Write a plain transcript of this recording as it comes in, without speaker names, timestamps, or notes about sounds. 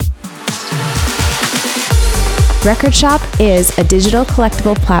Record Shop is a digital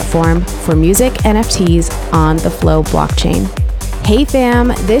collectible platform for music NFTs on the Flow blockchain. Hey fam,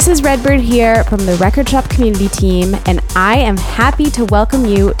 this is Redbird here from the Record Shop community team, and I am happy to welcome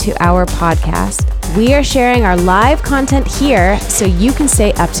you to our podcast. We are sharing our live content here so you can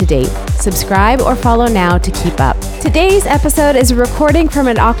stay up to date. Subscribe or follow now to keep up. Today's episode is a recording from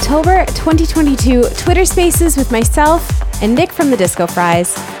an October 2022 Twitter Spaces with myself and Nick from the Disco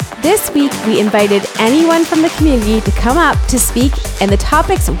Fries. This week, we invited anyone from the community to come up to speak, and the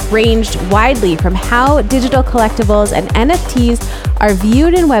topics ranged widely from how digital collectibles and NFTs are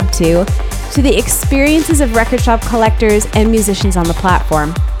viewed in Web2 to the experiences of record shop collectors and musicians on the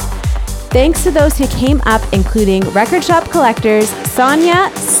platform. Thanks to those who came up, including record shop collectors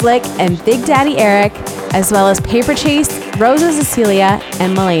Sonia, Slick, and Big Daddy Eric, as well as Paper Chase, Rosa Cecilia,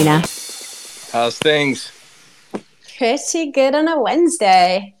 and Milena. How's things? Pretty good on a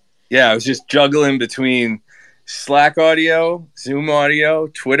Wednesday. Yeah, I was just juggling between Slack audio, Zoom audio,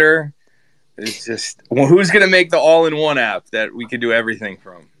 Twitter. It's just, well, who's going to make the all-in-one app that we can do everything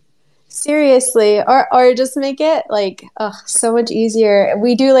from? Seriously, or just make it like so much easier.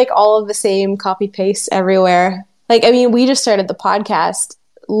 We do like all of the same copy paste everywhere. Like, I mean, we just started the podcast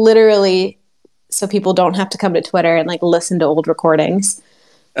literally so people don't have to come to Twitter and like listen to old recordings.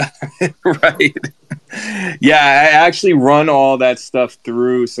 Right. Yeah, I actually run all that stuff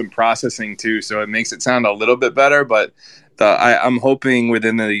through some processing too, so it makes it sound a little bit better. But I'm hoping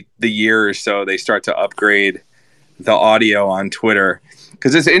within the year or so they start to upgrade the audio on Twitter,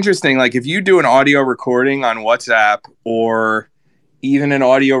 because it's interesting. Like if you do an audio recording on WhatsApp, or even an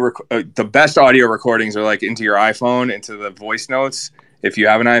audio, the best audio recordings are like into your iPhone, into the voice notes. If you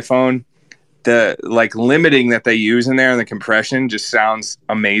have an iPhone, the like limiting that they use in there and the compression just sounds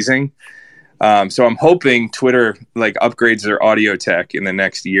amazing. So I'm hoping Twitter like upgrades their audio tech in the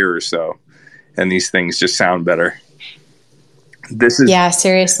next year or so, and these things just sound better.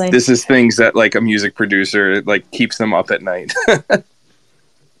 Seriously. This is things that like a music producer like keeps them up at night.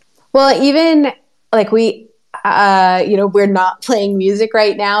 Well, even like we're not playing music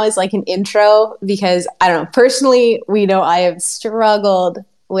right now is like an intro, because I don't know, personally, I have struggled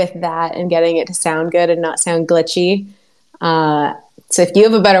with that and getting it to sound good and not sound glitchy. So if you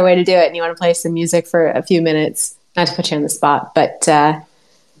have a better way to do it and you want to play some music for a few minutes, not to put you on the spot, but I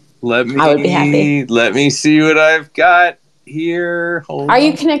would be happy. Let me see what I've got here. Are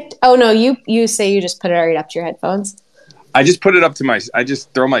you connected? Oh no, you say you just put it right up to your headphones. I just put it up to I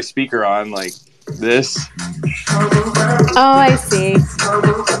just throw my speaker on like this. Oh, I see.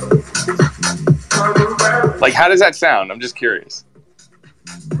 Like, how does that sound? I'm just curious.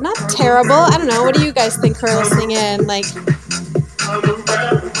 Not terrible. I don't know. What do you guys think for listening in? Like,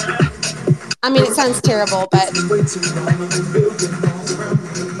 I mean, it sounds terrible, but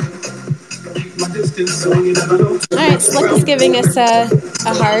all right. Slick is giving us a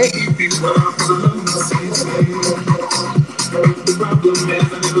heart.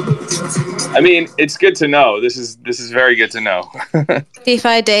 I mean, it's good to know. This is very good to know.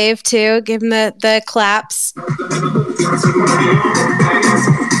 DeFi Dave too. Give him the claps.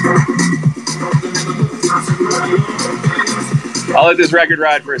 I'll let this record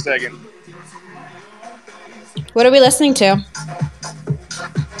ride for a second. What are we listening to?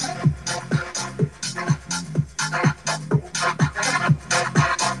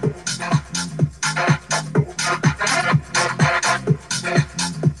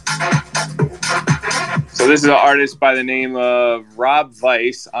 So this is an artist by the name of Rob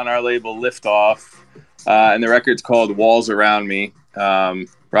Weiss on our label Liftoff, and the record's called Walls Around Me.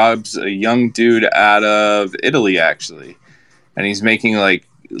 Rob's a young dude out of Italy, actually, and he's making like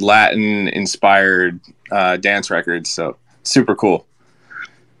Latin-inspired dance records, so super cool.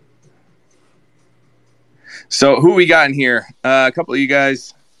 So who we got in here? A couple of you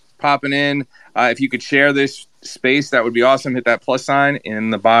guys popping in. If you could share this space, that would be awesome. Hit that plus sign in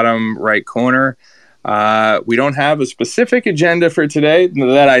the bottom right corner. We don't have a specific agenda for today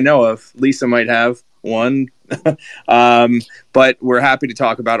that I know of. Lisa might have one. But we're happy to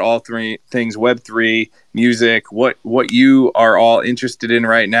talk about all three things: Web3, music, what you are all interested in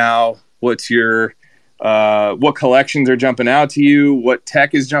right now. What's your what collections are jumping out to you? What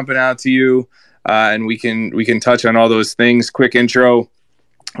tech is jumping out to you? And we can touch on all those things. Quick intro.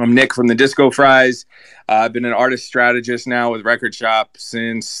 I'm Nick from the Disco Fries. I've been an artist strategist now with Record Shop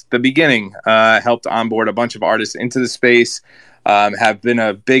since the beginning. Helped onboard a bunch of artists into the space. Have been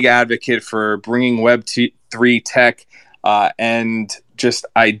a big advocate for bringing Web3 tech and just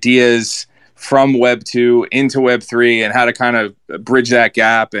ideas from Web 2 into Web 3 and how to kind of bridge that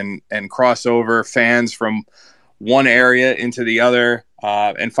gap and cross over fans from one area into the other.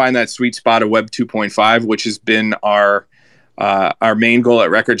 and find that sweet spot of Web 2.5, which has been our main goal at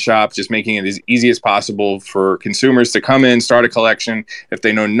Record Shop, just making it as easy as possible for consumers to come in, start a collection. If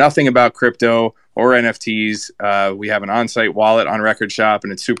they know nothing about crypto or NFTs, we have an on-site wallet on Record Shop,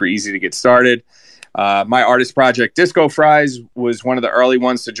 and it's super easy to get started. My artist project, Disco Fries, was one of the early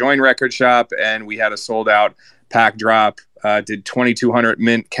ones to join Record Shop, and we had a sold-out pack drop. Did 2,200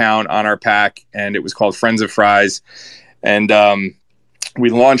 mint count on our pack, and it was called Friends of Fries. And we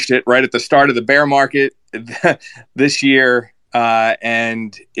launched it right at the start of the bear market this year,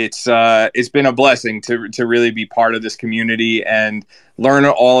 and it's been a blessing to really be part of this community and learn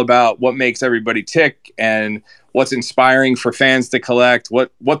all about what makes everybody tick and what's inspiring for fans to collect,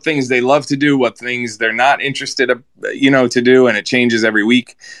 what things they love to do, what things they're not interested to do, and it changes every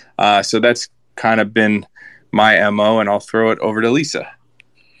week. So that's kind of been my MO, and I'll throw it over to Lisa.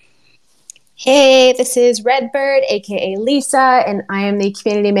 Hey, this is Redbird, aka Lisa, and I am the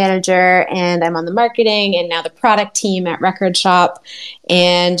community manager, and I'm on the marketing and now the product team at Record Shop.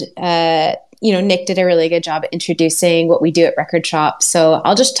 And Nick did a really good job at introducing what we do at Record Shop. So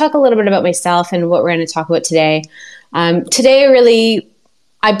I'll just talk a little bit about myself and what we're going to talk about today. Today,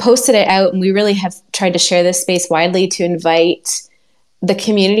 I posted it out, and we really have tried to share this space widely to invite the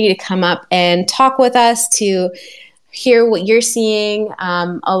community to come up and talk with us, to hear what you're seeing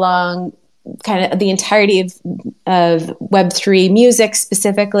along kind of the entirety of Web3 music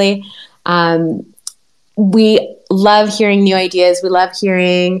specifically. We love hearing new ideas. We love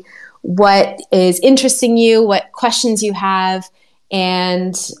hearing what is interesting you, what questions you have.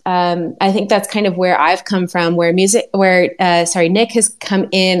 And I think that's kind of where I've come from, Nick has come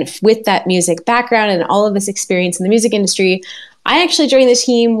in with that music background and all of this experience in the music industry. I actually joined the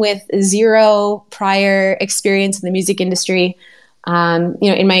team with zero prior experience in the music industry.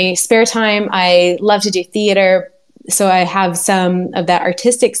 In my spare time, I love to do theater, so I have some of that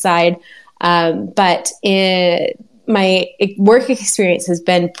artistic side. But my work experience has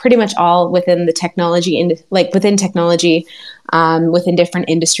been pretty much all within the technology, within technology, within different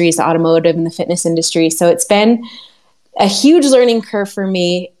industries, the automotive and the fitness industry. So it's been a huge learning curve for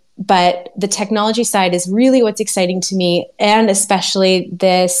me. But the technology side is really what's exciting to me, and especially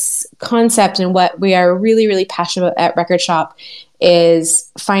this concept, and what we are really, really passionate about at Record Shop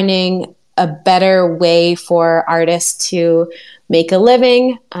is finding a better way for artists to make a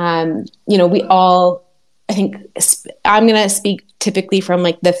living. We all, I think, I'm going to speak typically from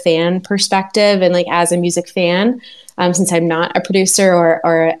the fan perspective and as a music fan, since I'm not a producer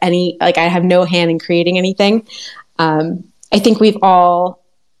or any, I have no hand in creating anything. I think we've all,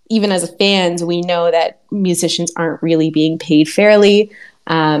 even as fans, we know that musicians aren't really being paid fairly.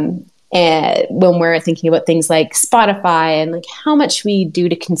 And when we're thinking about things like Spotify and how much we do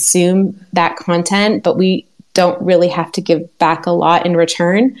to consume that content, but we don't really have to give back a lot in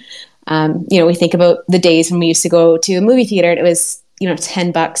return. We think about the days when we used to go to a movie theater and it was,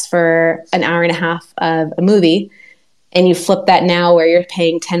 $10 for an hour and a half of a movie. And you flip that now where you're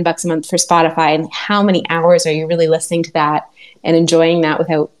paying $10 a month for Spotify, and how many hours are you really listening to that and enjoying that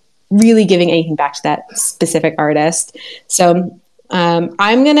without really giving anything back to that specific artist? So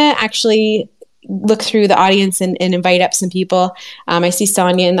I'm going to actually look through the audience and invite up some people. I see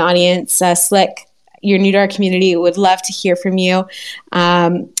Sonia in the audience. Slick, you're new to our community. Would love to hear from you.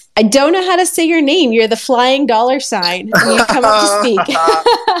 I don't know how to say your name. You're the flying $sign. You come up to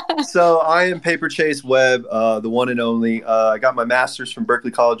speak. So I am Paper Chase Webb, the one and only. I got my master's from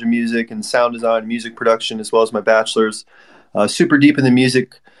Berklee College of Music in sound design, music production, as well as my bachelor's. Super deep in the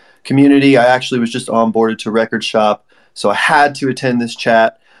music community. I actually was just onboarded to Record Shop, so I had to attend this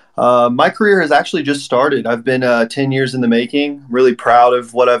chat. My career has actually just started. I've been 10 years in the making. Really proud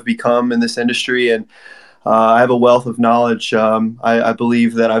of what I've become in this industry, and I have a wealth of knowledge. I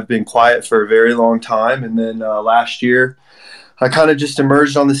believe that I've been quiet for a very long time, and then last year I kind of just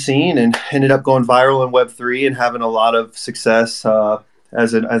emerged on the scene and ended up going viral in Web3 and having a lot of success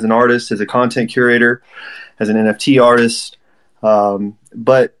as an artist, as a content curator, as an NFT artist.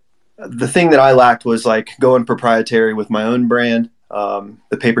 But the thing that I lacked was going proprietary with my own brand,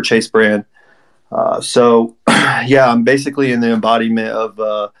 the Paper Chase brand. So I'm basically in the embodiment of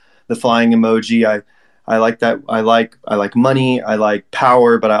the flying emoji. I like that. I like money. I like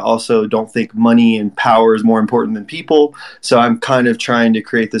power, but I also don't think money and power is more important than people. So I'm kind of trying to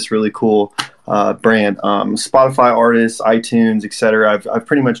create this really cool brand. Spotify artists, iTunes, etc. I've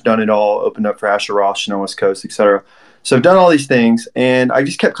pretty much done it all. Opened up for Asher Ross, Chanel West Coast, etc. So I've done all these things, and I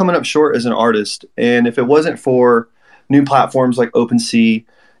just kept coming up short as an artist. And if it wasn't for new platforms like OpenSea,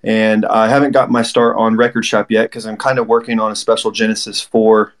 and I haven't got my start on Record Shop yet because I'm kind of working on a special genesis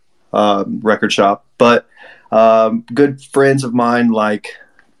for Record Shop. But Good friends of mine like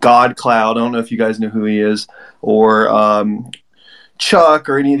God Cloud. I don't know if you guys know who he is, or Chuck,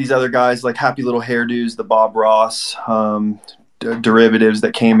 or any of these other guys like Happy Little Hairdos, the Bob Ross derivatives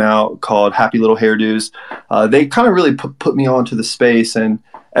that came out called Happy Little Hairdos. They kind of really put me onto the space, and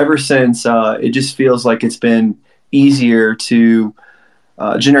ever since, it just feels like it's been easier to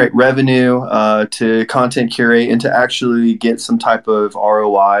generate revenue, to content curate, and to actually get some type of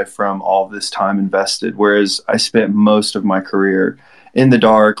ROI from all this time invested. Whereas I spent most of my career in the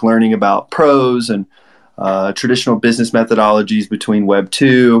dark learning about pros and traditional business methodologies between Web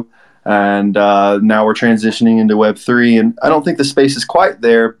 2 and now we're transitioning into Web 3. And I don't think the space is quite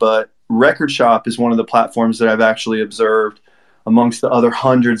there, but Record Shop is one of the platforms that I've actually observed amongst the other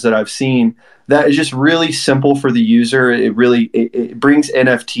hundreds that I've seen that is just really simple for the user. It brings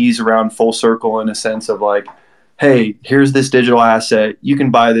NFTs around full circle in a sense of like, hey, here's this digital asset. You can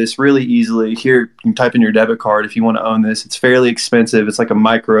buy this really easily. Here, you can type in your debit card if you want to own this. It's fairly expensive. It's like a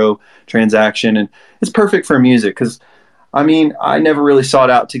micro transaction, and it's perfect for music because, I mean, I never really sought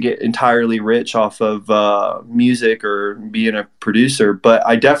out to get entirely rich off of music or being a producer, but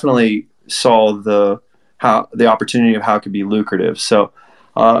I definitely saw the opportunity of how it could be lucrative. So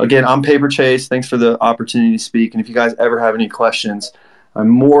again, I'm Paper Chase. Thanks for the opportunity to speak. And if you guys ever have any questions, I'm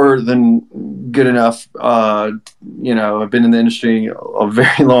more than good enough. I've been in the industry a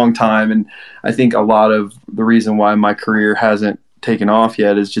very long time, and I think a lot of the reason why my career hasn't taken off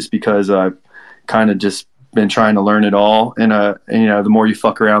yet is just because I've kind of just been trying to learn it all. And the more you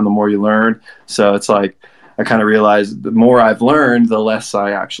fuck around, the more you learn. So it's like I kind of realized the more I've learned, the less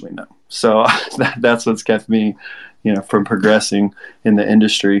I actually know. So that's what's kept me, from progressing in the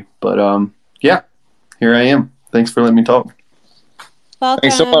industry. But here I am. Thanks for letting me talk. Welcome.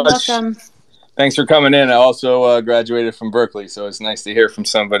 Thanks so much. Welcome. Thanks for coming in. I also graduated from Berkeley, so it's nice to hear from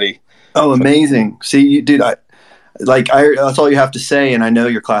somebody. Oh, amazing. See, dude, that's all you have to say. And I know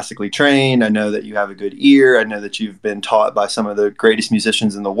you're classically trained. I know that you have a good ear. I know that you've been taught by some of the greatest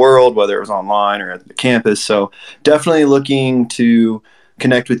musicians in the world, whether it was online or at the campus. So definitely looking to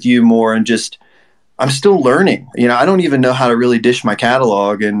connect with you more, and just, I'm still learning. I don't even know how to really dish my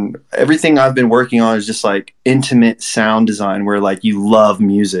catalog, and everything I've been working on is just like intimate sound design where like you love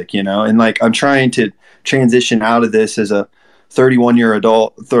music, and like I'm trying to transition out of this as a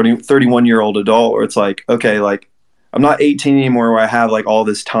 31-year-old adult where it's like, okay, like I'm not 18 anymore where I have like all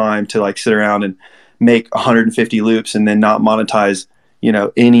this time to like sit around and make 150 loops and then not monetize,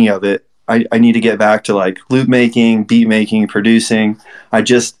 any of it. I need to get back to like loop making, beat making, producing.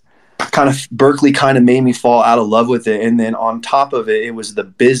 Berkeley kind of made me fall out of love with it. And then on top of it, it was the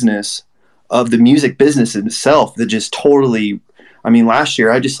business of the music business itself that just totally, last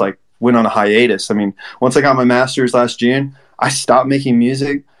year I just like went on a hiatus. Once I got my master's last June, I stopped making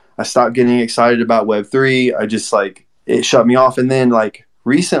music. I stopped getting excited about Web3. I just like, it shut me off. And then like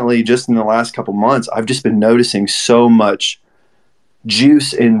recently, just in the last couple months, I've just been noticing so much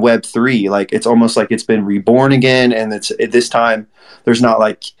juice in Web3. Like it's almost like it's been reborn again. And it's at this time, there's not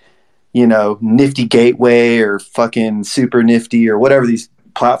like, Nifty Gateway or fucking Super Nifty or whatever these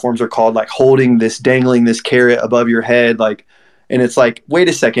platforms are called, like dangling this carrot above your head. Like, and it's like, wait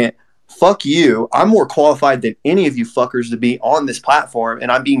a second, fuck you. I'm more qualified than any of you fuckers to be on this platform,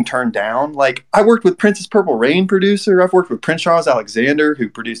 and I'm being turned down. Like, I worked with Prince's Purple Rain producer. I've worked with Prince Charles Alexander, who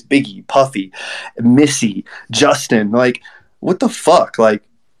produced Biggie, Puffy, Missy, Justin. Like, what the fuck? Like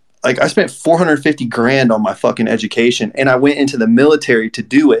I spent $450,000 on my fucking education, and I went into the military to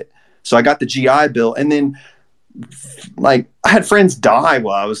do it. So I got the GI Bill, and then like I had friends die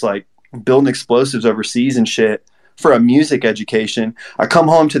while I was like building explosives overseas and shit for a music education. I come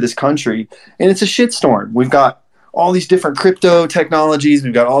home to this country and it's a shitstorm. We've got all these different crypto technologies.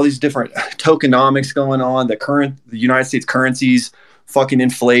 We've got all these different tokenomics going on. The United States currency's fucking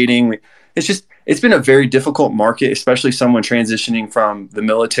inflating. It's been a very difficult market, especially someone transitioning from the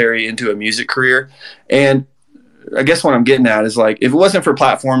military into a music career. And I guess what I'm getting at is like, if it wasn't for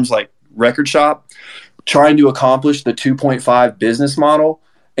platforms like Record Shop trying to accomplish the 2.5 business model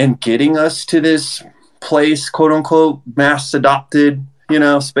and getting us to this place, quote unquote, mass adopted,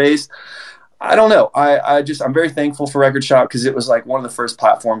 space, I don't know. I'm very thankful for Record Shop because it was like one of the first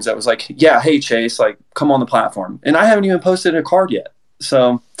platforms that was like, yeah, hey Chase, like come on the platform. And I haven't even posted a card yet.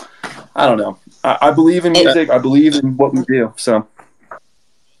 So I don't know. I believe in music. I believe in what we do. So.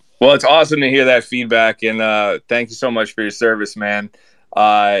 Well, it's awesome to hear that feedback, and thank you so much for your service, man.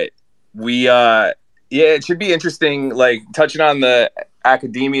 It should be interesting, like touching on the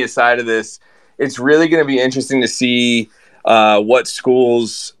academia side of this. It's really going to be interesting to see what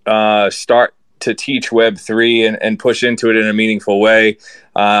schools start to teach Web3 and push into it in a meaningful way.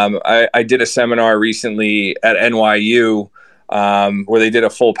 I did a seminar recently at NYU where they did a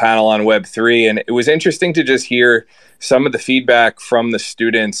full panel on Web3, and it was interesting to just hear some of the feedback from the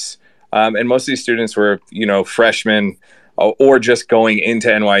students. And most of these students were, freshmen or just going into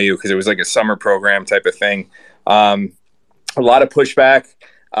NYU because it was like a summer program type of thing. A lot of pushback,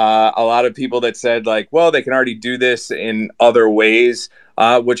 a lot of people that said like, well, they can already do this in other ways,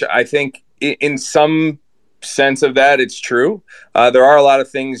 which I think in some sense of that, it's true. There are a lot of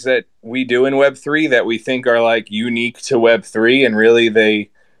things that we do in Web3 that we think are like unique to Web3, and really they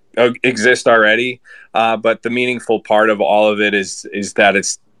exist already. But the meaningful part of all of it is that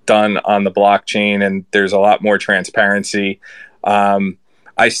it's done on the blockchain and there's a lot more transparency.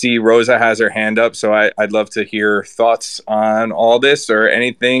 I see Rosa has her hand up, so I'd love to hear thoughts on all this or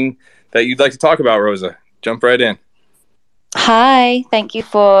anything that you'd like to talk about, Rosa. Jump right in. Hi, thank you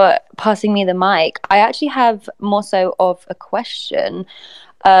for passing me the mic. I actually have more so of a question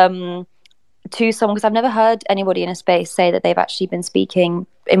to someone, because I've never heard anybody in a space say that they've actually been speaking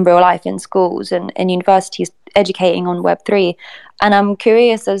in real life in schools and universities educating on Web3. And I'm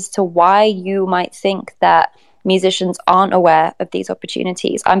curious as to why you might think that musicians aren't aware of these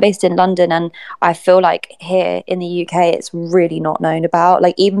opportunities. I'm based in London, and I feel like here in the UK, it's really not known about.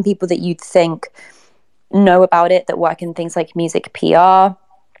 Like, even people that you'd think know about it, that work in things like music PR,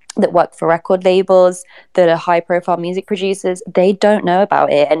 that work for record labels, that are high profile music producers, they don't know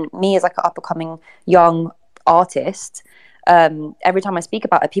about it. And me as like an up and coming young artist, every time I speak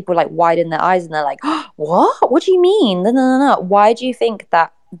about it, people like widen their eyes and they're like, oh, what do you mean? No. Why do you think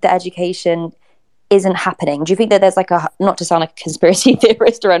that the education isn't happening? Do you think that there's like not to sound like a conspiracy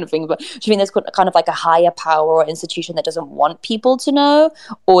theorist or anything, but do you think there's kind of like a higher power or institution that doesn't want people to know?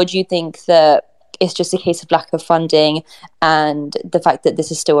 Or do you think that it's just a case of lack of funding and the fact that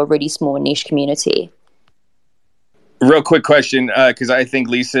this is still a really small niche community? Real quick question, because I think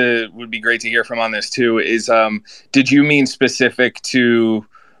Lisa would be great to hear from on this too, is did you mean specific to,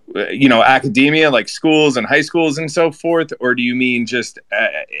 academia, like schools and high schools and so forth? Or do you mean just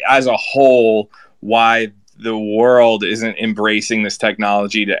as a whole, why the world isn't embracing this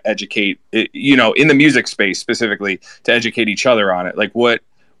technology to educate, in the music space specifically, to educate each other on it? Like what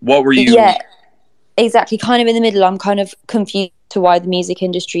were you... Yeah. Exactly, kind of in the middle. I'm kind of confused to why the music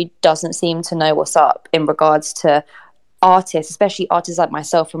industry doesn't seem to know what's up in regards to artists, especially artists like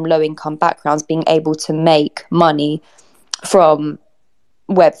myself from low-income backgrounds, being able to make money from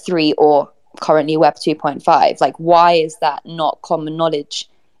Web3 or currently Web 2.5. Like, why is that not common knowledge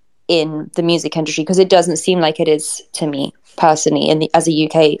in the music industry? Because it doesn't seem like it is to me personally, as a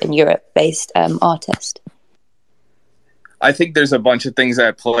UK and Europe-based artist. I think there's a bunch of things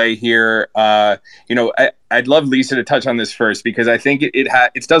at play here. I'd love Lisa to touch on this first, because I think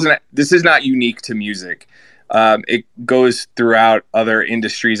this is not unique to music. It goes throughout other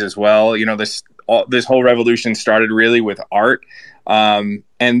industries as well. This whole revolution started really with art. And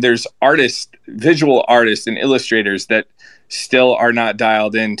there's visual artists and illustrators that still are not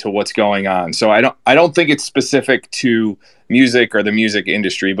dialed into what's going on. So I don't think it's specific to music or the music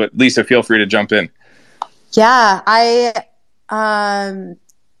industry, but Lisa, feel free to jump in. Yeah,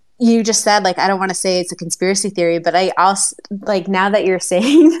 you just said, like, I don't want to say it's a conspiracy theory, but I also, like, now that you're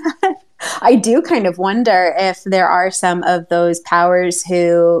saying that, I do kind of wonder if there are some of those powers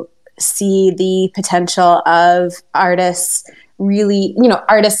who see the potential of artists really,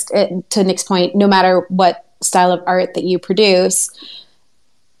 artists, to Nick's point, no matter what style of art that you produce,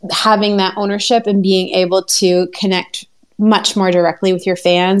 having that ownership and being able to connect much more directly with your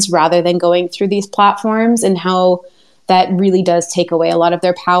fans rather than going through these platforms, and how that really does take away a lot of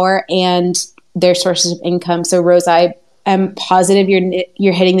their power and their sources of income. So Rose, I am positive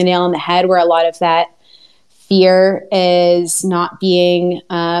you're hitting the nail on the head, where a lot of that fear is not being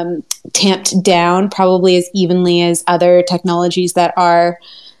tamped down probably as evenly as other technologies that are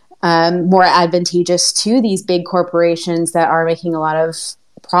more advantageous to these big corporations that are making a lot of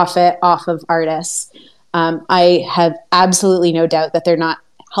profit off of artists. I have absolutely no doubt that they're not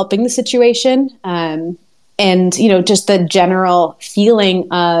helping the situation. And, just the general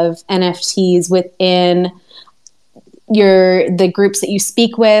feeling of NFTs within the groups that you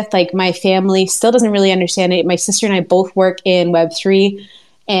speak with. Like, my family still doesn't really understand it. My sister and I both work in Web3,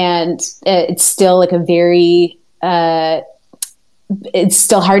 and it's still like it's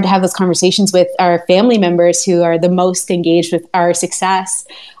still hard to have those conversations with our family members who are the most engaged with our success.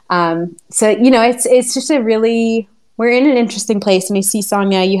 It's just we're in an interesting place. And I see,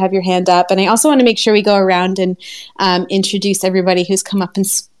 Sonia, you have your hand up. And I also want to make sure we go around and introduce everybody who's come up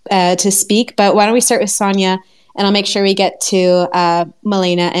to speak. But why don't we start with Sonia, And I'll make sure we get to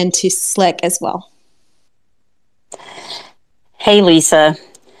Melina and to Slick as well. Hey, Lisa.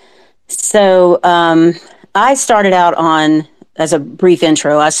 So I started out on, as a brief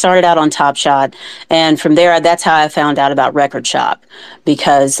intro, I started out on Top Shot. And from there, that's how I found out about Record Shop,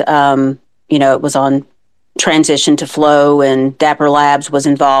 because, it was on transition to Flow, and Dapper Labs was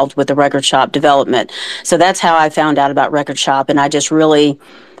involved with the Record Shop development. So that's how I found out about Record Shop. And I just really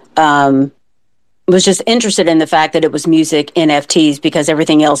was just interested in the fact that it was music NFTs, because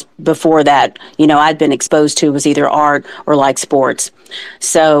everything else before that, I'd been exposed to was either art or like sports.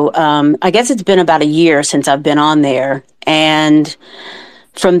 So I guess it's been about a year since I've been on there. And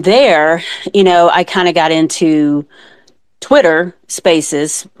from there, I kind of got into Twitter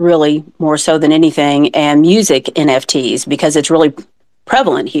Spaces, really more so than anything, and music NFTs, because it's really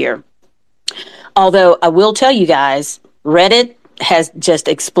prevalent here. Although I will tell you guys, Reddit has just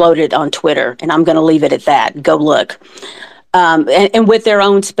exploded on Twitter, and I'm going to leave it at that. Go look. And with their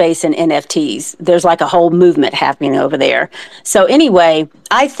own space and NFTs, there's like a whole movement happening over there. So anyway,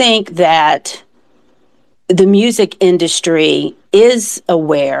 I think that the music industry is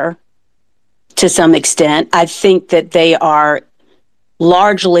aware to some extent. I think that they are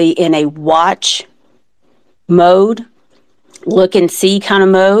largely in a watch mode, look and see kind of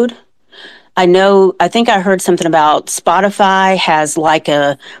mode. I think I heard something about Spotify has like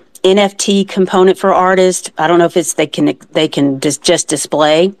a NFT component for artists. I don't know if it's they can just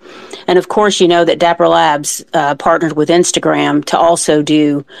display. And of course, that Dapper Labs partnered with Instagram to also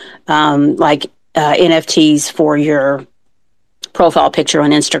do NFTs for your profile picture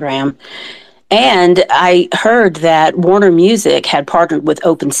on Instagram. And I heard that Warner Music had partnered with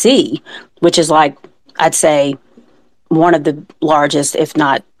OpenSea, which is like, I'd say, one of the largest, if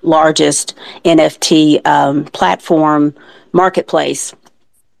not largest, NFT platform marketplace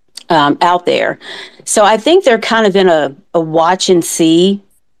out there. So I think they're kind of in a watch and see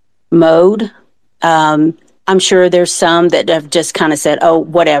mode. I'm sure there's some that have just kind of said, oh,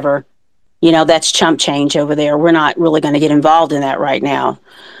 whatever, that's chump change over there. We're not really going to get involved in that right now.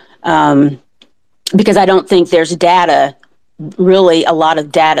 Because I don't think there's really a lot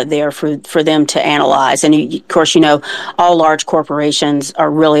of data there for them to analyze. And of course, all large corporations are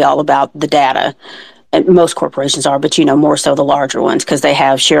really all about the data. And most corporations are, but more so the larger ones, because they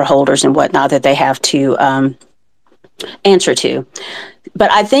have shareholders and whatnot that they have to answer to.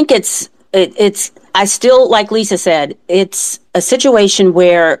 But I think I still, like Lisa said, it's a situation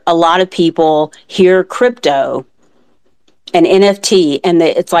where a lot of people hear crypto and NFT, and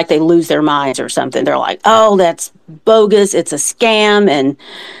it's like they lose their minds or something. They're like, oh, that's bogus. It's a scam, and,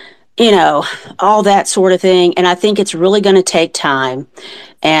 all that sort of thing. And I think it's really going to take time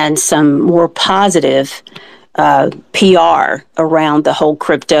and some more positive PR around the whole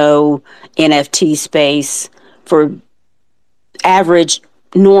crypto NFT space for average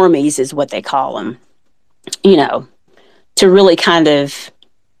normies, is what they call them, to really kind of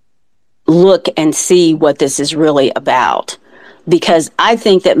look and see what this is really about. Because I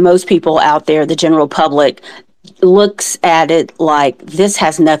think that most people out there, the general public, looks at it like, this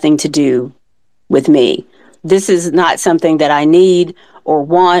has nothing to do with me. This is not something that I need or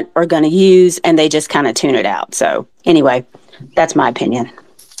want or going to use, and they just kind of tune it out. So anyway, that's my opinion.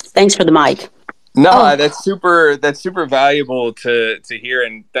 Thanks for the mic. No, that's super valuable to hear,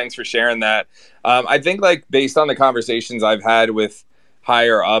 and thanks for sharing that. I think, like, based on the conversations I've had with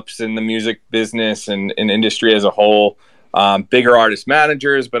higher ups in the music business and industry as a whole, bigger artist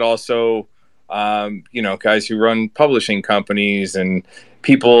managers, but also guys who run publishing companies and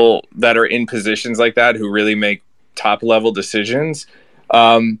people that are in positions like that who really make top level decisions,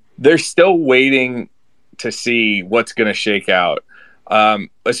 they're still waiting to see what's going to shake out,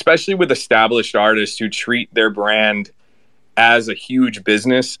 especially with established artists who treat their brand as a huge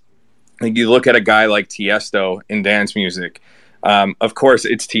business. Like, you look at a guy like Tiesto in dance music. Of course,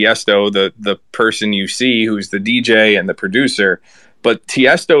 it's Tiesto, the person you see who's the DJ and the producer, but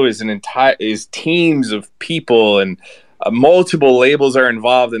Tiesto is teams of people, and multiple labels are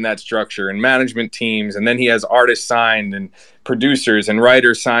involved in that structure, and management teams, and then he has artists signed and producers and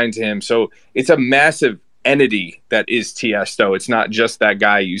writers signed to him. So it's a massive entity that is Tiesto. It's not just that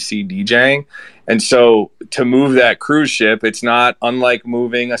guy you see DJing. And so to move that cruise ship, it's not unlike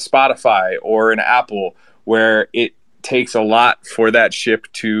moving a Spotify or an Apple, where it takes a lot for that ship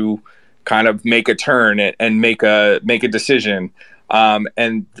to kind of make a turn and make a decision.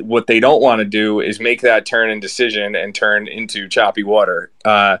 And what they don't want to do is make that turn and decision and turn into choppy water.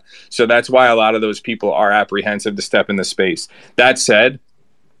 So that's why a lot of those people are apprehensive to step in the space. That said,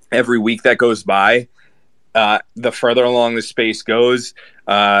 every week that goes by, the further along the space goes.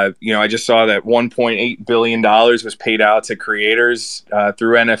 I just saw that $1.8 billion was paid out to creators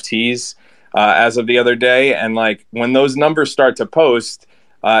through NFTs as of the other day. And like when those numbers start to post,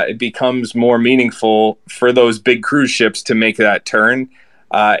 it becomes more meaningful for those big cruise ships to make that turn.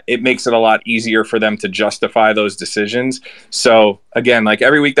 It makes it a lot easier for them to justify those decisions. So again, like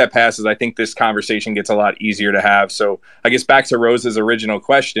every week that passes, I think this conversation gets a lot easier to have. So I guess back to Rose's original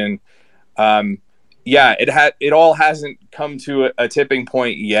question. It all hasn't come to a tipping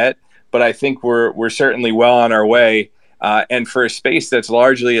point yet, but I think we're certainly well on our way. And for a space that's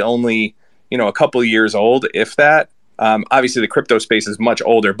largely only, a couple years old, if that. Obviously, the crypto space is much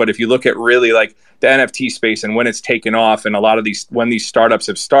older, but if you look at really like the NFT space and when it's taken off, and a lot of when these startups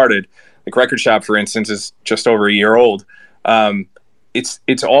have started, like Record Shop, for instance, is just over a year old.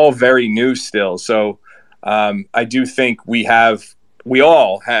 It's all very new still. So I do think we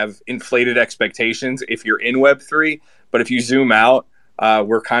all have inflated expectations if you're in Web3, but if you zoom out,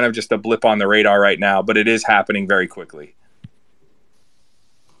 we're kind of just a blip on the radar right now, but it is happening very quickly.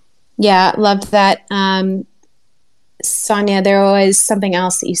 Yeah, loved that. Sonia, there was something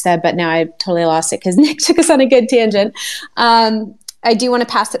else that you said, but now I totally lost it because Nick took us on a good tangent. I do want to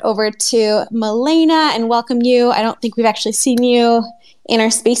pass it over to Milena and welcome you. I don't think we've actually seen you in our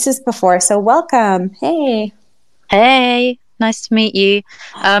spaces before, so welcome. Hey. Hey, nice to meet you.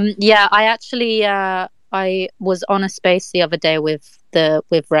 I actually I was on a space the other day with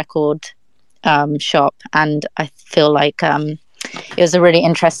Record Shop, and I feel like it was a really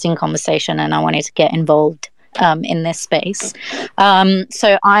interesting conversation, and I wanted to get involved in this space.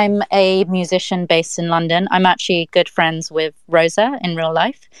 So I'm a musician based in London. I'm actually good friends with Rosa in real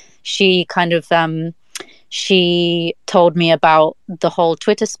life. She kind of she told me about the whole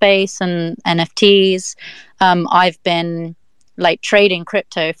Twitter space and NFTs. I've been like trading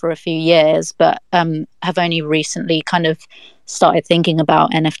crypto for a few years, but have only recently kind of started thinking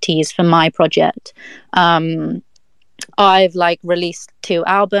about NFTs for my project. I've like released 2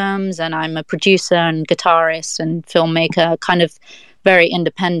 albums, and I'm a producer and guitarist and filmmaker, kind of very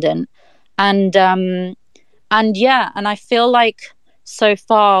independent. And I feel like so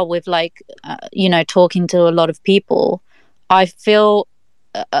far with like, talking to a lot of people, I feel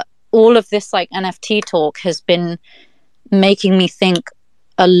all of this like NFT talk has been making me think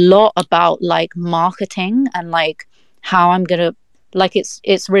a lot about like marketing and like how I'm going to, like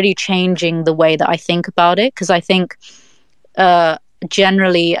it's really changing the way that I think about it, because I think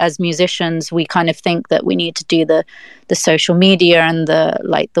generally as musicians we kind of think that we need to do the social media and the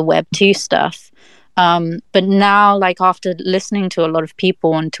Web2 stuff, but now like after listening to a lot of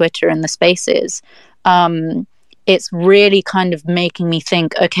people on Twitter and the spaces, it's really kind of making me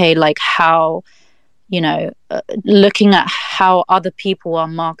think, okay, like how looking at how other people are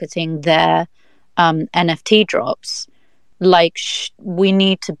marketing their NFT drops, like we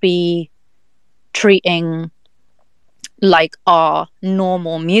need to be treating like our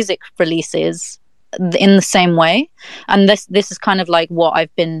normal music releases in the same way. And this is kind of like what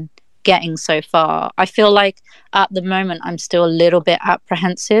I've been getting so far. I feel like at the moment I'm still a little bit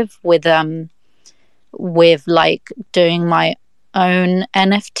apprehensive with like doing my own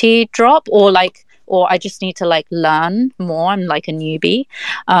NFT drop, or I just need to like learn more. I'm like a newbie,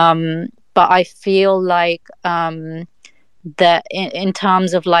 but I feel like that in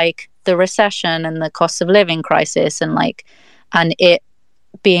terms of like the recession and the cost of living crisis and it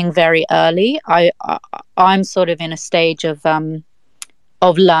being very early, I'm sort of in a stage of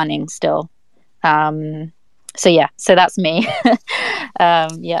learning still. So that's me.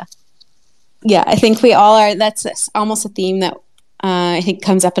 Yeah, I think we all are. That's almost a theme that I think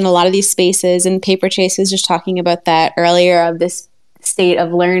comes up in a lot of these spaces, and Paper Chase was just talking about that earlier, of this state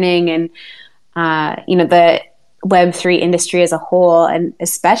of learning and the Web3 industry as a whole, and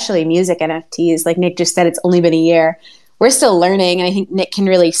especially music NFTs. Like Nick just said, it's only been a year. We're still learning, and I think Nick can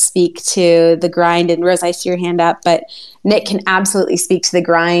really speak to the grind. And Rose, I see your hand up, but Nick can absolutely speak to the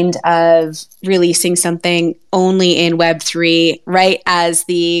grind of releasing something only in Web3 right as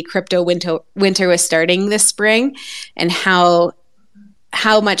the crypto winter was starting this spring, and how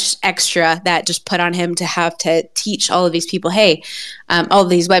much extra that just put on him to have to teach all of these people, hey, all of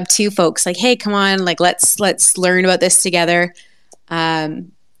these Web2 folks, like, hey, come on, like let's learn about this together.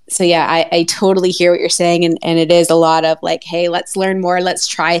 So yeah, I totally hear what you're saying, and it is a lot of like, hey, let's learn more, let's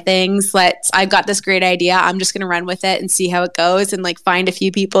try things, I've got this great idea, I'm just gonna run with it and see how it goes, and like find a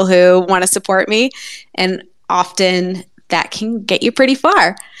few people who want to support me, and often that can get you pretty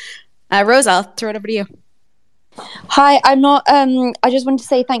far. Rose, I'll throw it over to you. Hi, I'm not. I just wanted to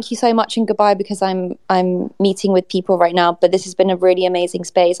say thank you so much and goodbye because I'm meeting with people right now. But this has been a really amazing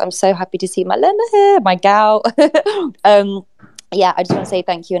space. I'm so happy to see my Lena here, my gal. Yeah, I just want to say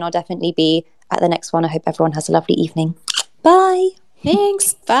thank you, and I'll definitely be at the next one. I hope everyone has a lovely evening. Bye.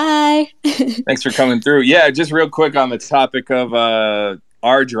 Thanks. Bye. Thanks for coming through. Yeah, just real quick on the topic of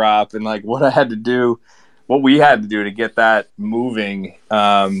our drop and like what I had to do, what we had to do to get that moving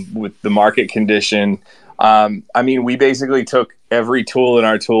with the market condition. I mean, we basically took every tool in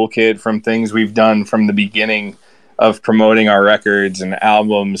our toolkit from things we've done from the beginning of promoting our records and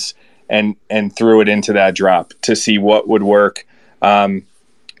albums and threw it into that drop to see what would work.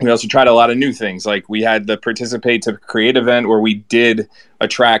 We also tried a lot of new things. Like we had the Participate to Create event where we did a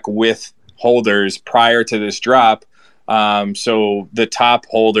track with holders prior to this drop. So the top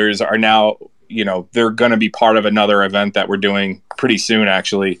holders are now, they're going to be part of another event that we're doing pretty soon,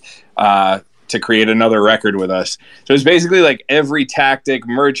 actually, to create another record with us. So it's basically like every tactic,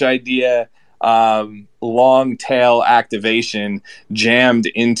 merch idea, long tail activation jammed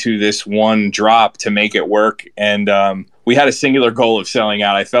into this one drop to make it work. And we had a singular goal of selling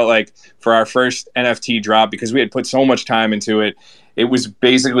out. I felt like for our first NFT drop, because we had put so much time into it, it was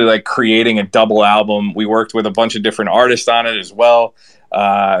basically like creating a double album. We worked with a bunch of different artists on it as well,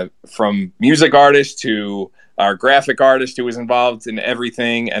 from music artists to our graphic artist who was involved in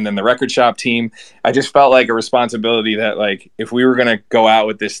everything, and then the record shop team. I just felt like a responsibility that like if we were going to go out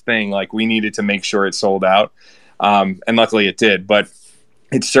with this thing, like we needed to make sure it sold out. And luckily it did, but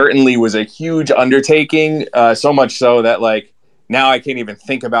it certainly was a huge undertaking, so much so that like now I can't even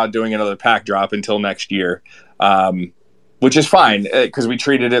think about doing another pack drop until next year, which is fine because we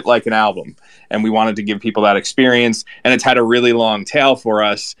treated it like an album and we wanted to give people that experience. And it's had a really long tail for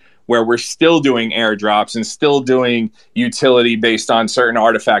us where we're still doing airdrops and still doing utility based on certain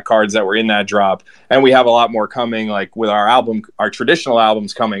artifact cards that were in that drop. And we have a lot more coming, like with our traditional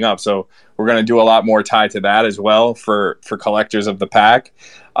albums coming up. So we're going to do a lot more tied to that as well for collectors of the pack.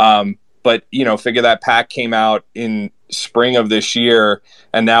 But, figure that pack came out in spring of this year,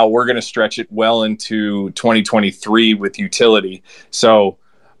 and now we're going to stretch it well into 2023 with utility. So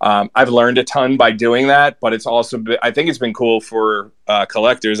I've learned a ton by doing that, but it's also I think it's been cool for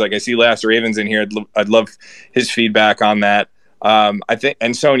collectors. Like I see Last Ravens in here. I'd love his feedback on that. I think,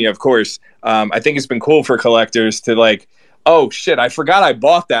 and Sonia, of course. I think it's been cool for collectors to like, oh shit, I forgot I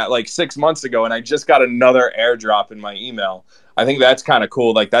bought that like 6 months ago, and I just got another airdrop in my email. I think that's kind of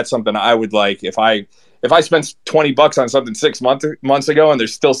cool. Like that's something I would like if I spent $20 on something 6 months ago and they're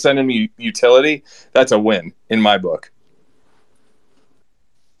still sending me utility. That's a win in my book.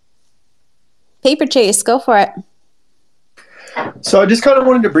 Paper Chase, go for it. So I just kind of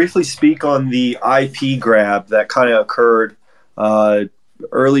wanted to briefly speak on the IP grab that kind of occurred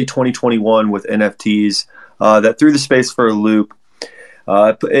early 2021 with NFTs that threw the space for a loop.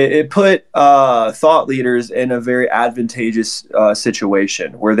 It put thought leaders in a very advantageous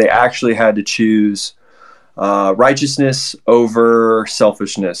situation where they actually had to choose righteousness over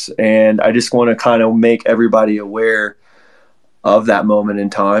selfishness. And I just want to kind of make everybody aware of that moment in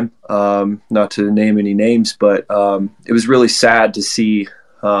time. Not to name any names, but it was really sad to see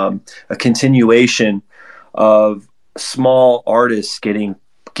a continuation of small artists getting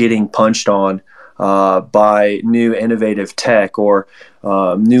punched on by new innovative tech or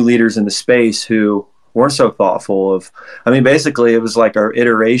new leaders in the space who weren't so thoughtful of. I mean, basically, it was like our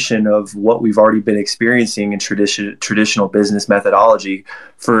iteration of what we've already been experiencing in traditional business methodology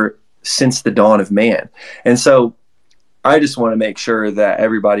since the dawn of man. And so I just want to make sure that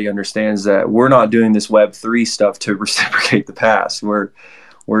everybody understands that we're not doing this Web3 stuff to reciprocate the past.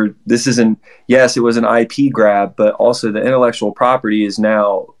 This isn't, yes, it was an IP grab, but also the intellectual property is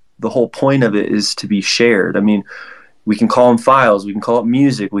now, the whole point of it is to be shared. I mean, we can call them files, we can call it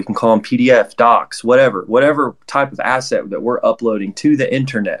music, we can call them PDF, docs, whatever type of asset that we're uploading to the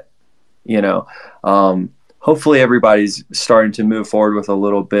internet, hopefully everybody's starting to move forward with a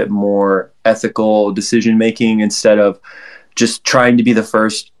little bit more ethical decision making instead of just trying to be the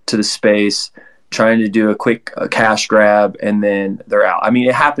first to the space, trying to do a quick cash grab and then they're out. I mean,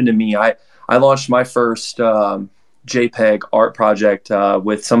 it happened to me. I launched my first JPEG art project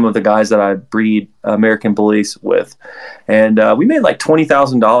with some of the guys that I breed American Bullies with, and we made like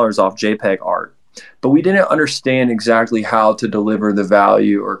 $20,000 off JPEG art, but we didn't understand exactly how to deliver the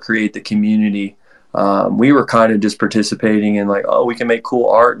value or create the community. We were kind of just participating in like, oh, we can make cool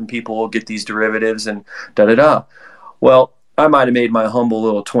art and people will get these derivatives and da-da-da. Well, I might have made my humble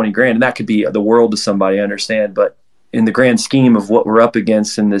little 20 grand, and that could be the world to somebody, I understand. But in the grand scheme of what we're up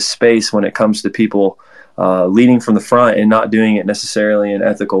against in this space when it comes to people leading from the front and not doing it necessarily in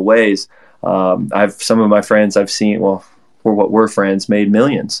ethical ways, I have some of my friends I've seen, well, for what were friends, made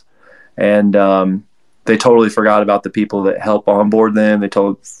millions. And they totally forgot about the people that help onboard them. They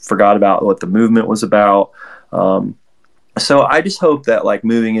totally forgot about what the movement was about. So I just hope that, like,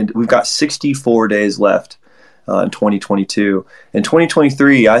 moving into, we've got 64 days left in 2022. And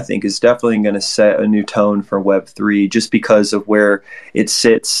 2023, I think, is definitely going to set a new tone for Web3 just because of where it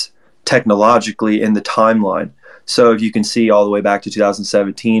sits technologically in the timeline. So if you can see all the way back to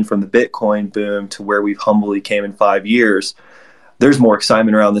 2017 from the Bitcoin boom to where we've humbly came in 5 years, there's more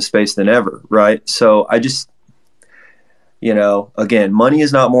excitement around this space than ever, right? So I just, again, money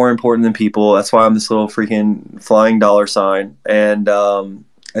is not more important than people. That's why I'm this little freaking flying dollar sign. And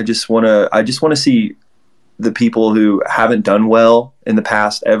I just want to see the people who haven't done well in the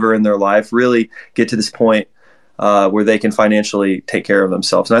past ever in their life really get to this point where they can financially take care of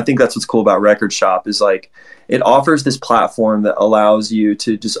themselves. And I think that's what's cool about Record Shop is, like, it offers this platform that allows you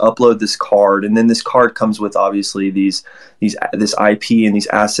to just upload this card, and then this card comes with obviously this IP and these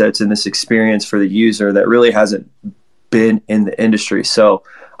assets and this experience for the user that really hasn't been in the industry. So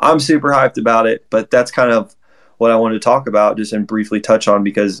I'm super hyped about it, but that's kind of what I wanted to talk about just and briefly touch on,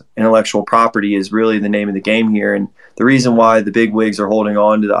 because intellectual property is really the name of the game here. And the reason why the big wigs are holding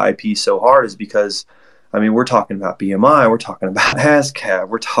on to the IP so hard is because, I mean, we're talking about BMI, we're talking about ASCAP,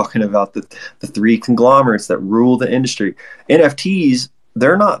 we're talking about the three conglomerates that rule the industry. NFTs,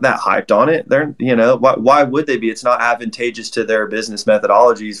 they're not that hyped on it. They're, why would they be? It's not advantageous to their business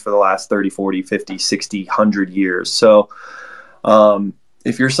methodologies for the last 30, 40, 50, 60, 100 years. So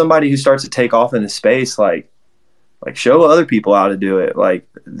if you're somebody who starts to take off in the space, like show other people how to do it. Like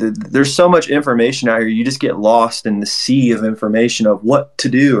there's so much information out here. You just get lost in the sea of information of what to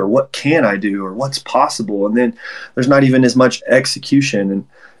do or what can I do or what's possible. And then there's not even as much execution.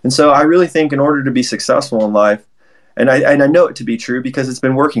 And so I really think in order to be successful in life, and I know it to be true because it's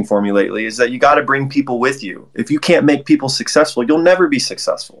been working for me lately, is that you got to bring people with you. If you can't make people successful, you'll never be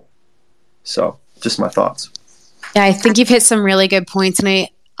successful. So just my thoughts. Yeah, I think you've hit some really good points. And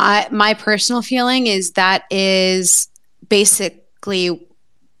my personal feeling is that is basically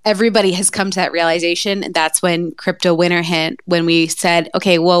everybody has come to that realization. And that's when crypto winter hit, when we said,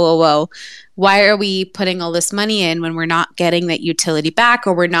 okay, whoa. Why are we putting all this money in when we're not getting that utility back,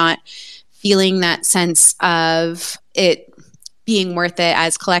 or we're not feeling that sense of it being worth it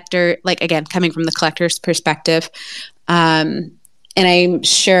as collector, like, again, coming from the collector's perspective. And I'm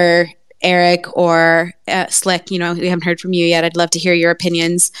sure Eric or Slick, we haven't heard from you yet. I'd love to hear your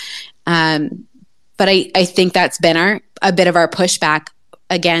opinions. But I think that's been a bit of our pushback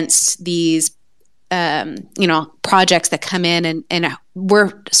against these, projects that come in and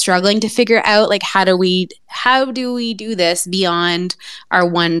we're struggling to figure out, like, how do we do this beyond our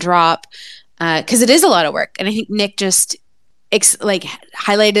one drop? 'Cause it is a lot of work. And I think Nick just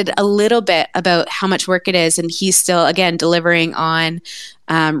highlighted a little bit about how much work it is. And he's still, again, delivering on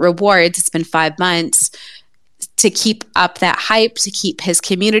rewards. It's been 5 months to keep up that hype, to keep his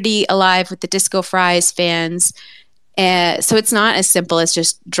community alive with the Disco Fries fans. So it's not as simple as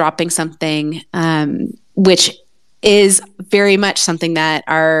just dropping something, which is very much something that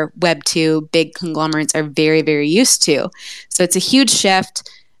our Web2 big conglomerates are very, very used to. So it's a huge shift.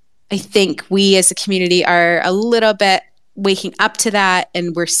 I think we as a community are a little bit waking up to that,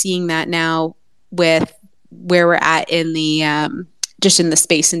 and we're seeing that now with where we're at in the just in the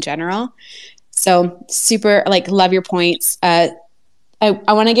space in general. So super, love your points. I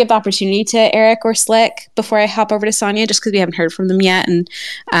want to give the opportunity to Eric or Slick before I hop over to Sonia, just because we haven't heard from them yet.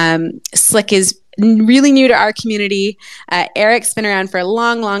 And Slick is really new to our community. Eric's been around for a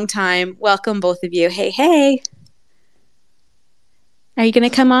long, long time. Welcome, both of you. Hey. Are you going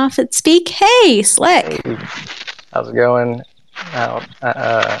to come off and speak? Hey, Slick. Hey, how's it going?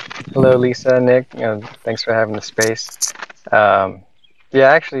 Hello, Lisa, Nick. Thanks for having the space. I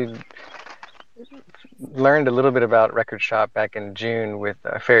actually learned a little bit about Record Shop back in June with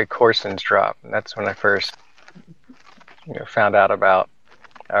Ferry Corson's drop. And that's when I first found out about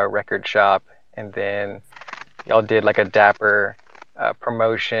our Record Shop. And then y'all did like a dapper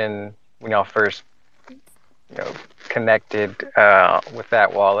promotion when y'all first connected with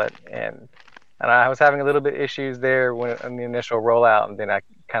that wallet. And I was having a little bit issues there in the initial rollout, and then I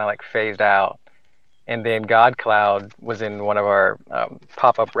kind of phased out. And then God Cloud was in one of our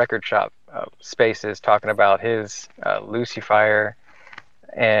pop-up Record Shop spaces talking about his Lucifer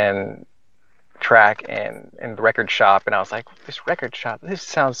and track and the Record Shop, and I was like, this Record Shop, this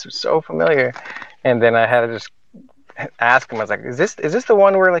sounds so familiar. And then I had to just ask him, I was like, is this the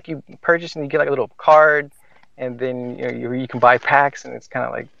one where you purchase and you get a little card, and then you can buy packs, and it's kind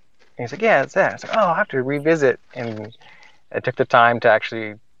of and he's like, yeah, it's that. I was like, oh, I'll have to revisit. And I took the time to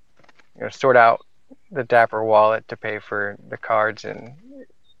actually sort out the Dapper wallet to pay for the cards, and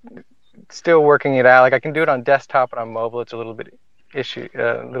still working it out. Like I can do it on desktop, but on mobile it's a little bit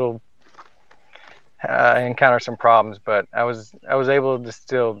I encounter some problems, but I was able to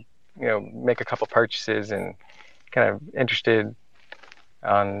still make a couple purchases and kind of interested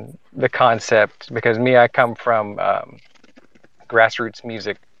on the concept, because I come from grassroots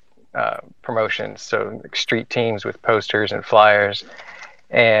music promotions, so like street teams with posters and flyers,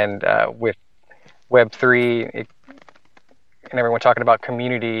 and with Web3 and everyone talking about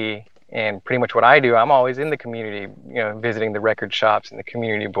community. And pretty much what I do, I'm always in the community, visiting the record shops and the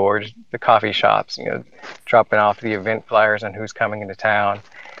community boards, the coffee shops, dropping off the event flyers on who's coming into town.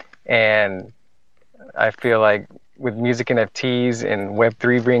 And I feel like with music NFTs and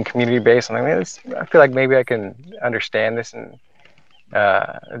Web3 being community based, I feel like maybe I can understand this. And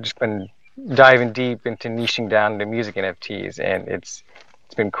I've just been diving deep into niching down into music NFTs, and it's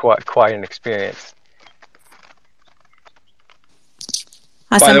been quite an experience.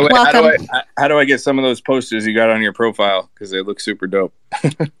 Awesome. By the way, Welcome. how do I get some of those posters you got on your profile? Because they look super dope.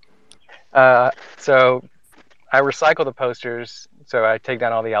 So I recycle the posters, so I take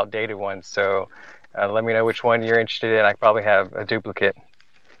down all the outdated ones. So let me know which one you're interested in. I probably have a duplicate.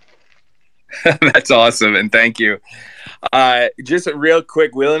 That's awesome, and thank you. Just a real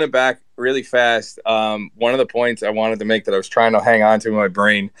quick, wheeling it back really fast. One of the points I wanted to make that I was trying to hang on to in my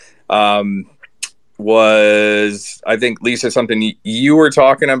brain was, I think, Lisa, something you were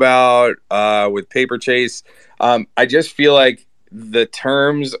talking about with Paper Chase. I just feel like the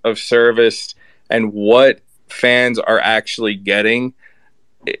terms of service and what fans are actually getting,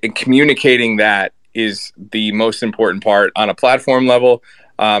 communicating that is the most important part on a platform level,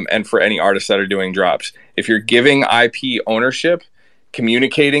 and for any artists that are doing drops. If you're giving IP ownership,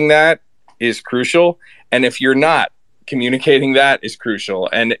 communicating that is crucial. And if you're not, communicating that is crucial.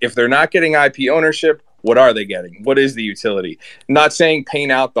 And if they're not getting IP ownership, what are they getting? What is the utility? Not saying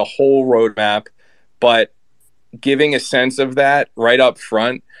paint out the whole roadmap, but giving a sense of that right up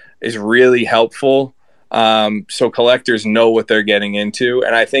front is really helpful, so collectors know what they're getting into.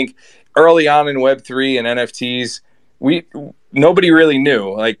 And I think early on in Web3 and NFTs, nobody really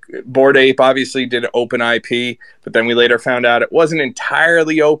knew. Like Bored Ape obviously did open IP, but then we later found out it wasn't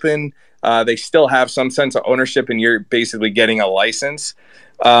entirely open. They still have some sense of ownership, and you're basically getting a license.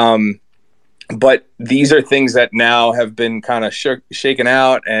 But these are things that now have been kind of shaken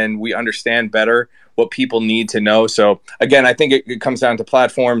out, and we understand better what people need to know. So again, I think it comes down to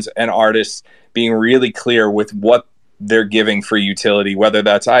platforms and artists being really clear with what they're giving for utility, whether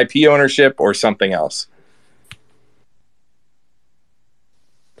that's IP ownership or something else.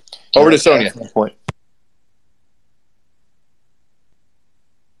 Over to Sonia.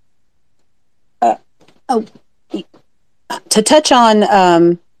 To touch on,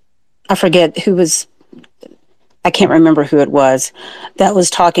 I forget who was, I can't remember who it was that was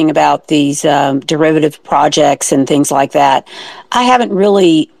talking about these derivative projects and things like that. I haven't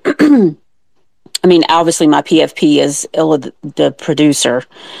really, I mean, obviously my PFP is Illa, the producer,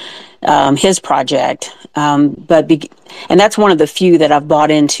 his project, and that's one of the few that I've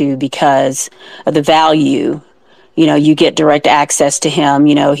bought into because of the value. You get direct access to him.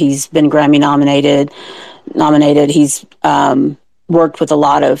 He's been Grammy nominated. He's worked with a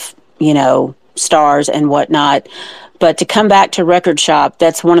lot of, stars and whatnot. But to come back to Record Shop,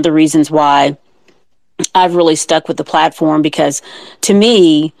 that's one of the reasons why I've really stuck with the platform, because to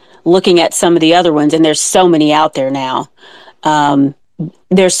me, looking at some of the other ones, and there's so many out there now,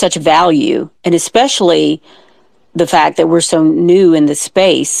 there's such value, and especially the fact that we're so new in the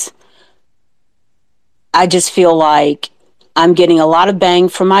space. I just feel like I'm getting a lot of bang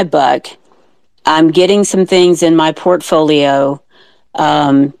for my buck. I'm getting some things in my portfolio.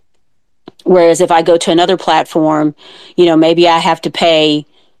 Whereas if I go to another platform, maybe I have to pay,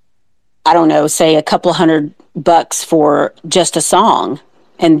 I don't know, say a couple $100 for just a song.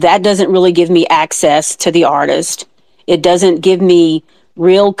 And that doesn't really give me access to the artist. It doesn't give me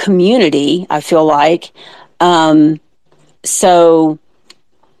real community, I feel like. So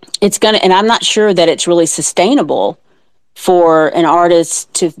it's and I'm not sure that it's really sustainable for an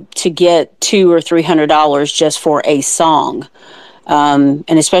artist to get $200 or $300 just for a song. And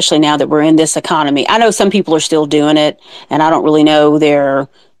especially now that we're in this economy. I know some people are still doing it, and I don't really know their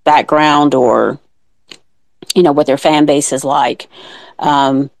background or, what their fan base is like.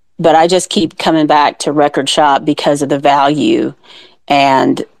 But I just keep coming back to Record Shop because of the value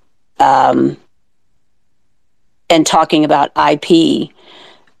and talking about IP.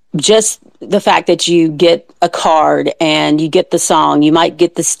 Just the fact that you get a card and you get the song, you might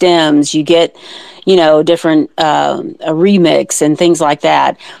get the stems, you get, different a remix and things like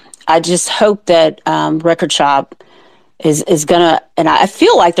that. I just hope that Record Shop is gonna, and I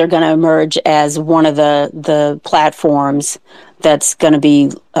feel like they're gonna emerge as one of the platforms that's gonna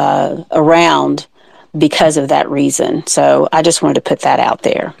be around because of that reason. So I just wanted to put that out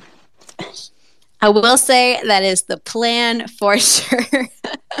there. I will say that is the plan for sure.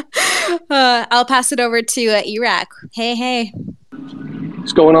 I'll pass it over to Iraq. Hey.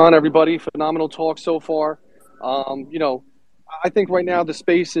 What's going on, everybody? Phenomenal talk so far. I think right now the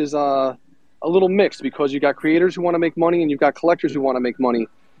space is a little mixed because you got creators who want to make money and you've got collectors who want to make money.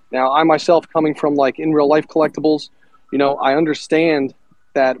 Now, I myself, coming from like in real life collectibles, I understand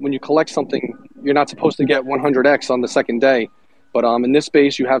that when you collect something, you're not supposed to get 100x on the second day. But in this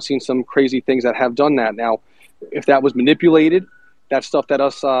space, you have seen some crazy things that have done that. Now, if that was manipulated, that's stuff that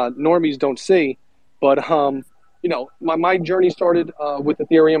us normies don't see. But my journey started with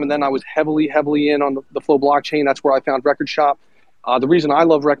Ethereum, and then I was heavily in on the Flow blockchain. That's where I found Record Shop. The reason I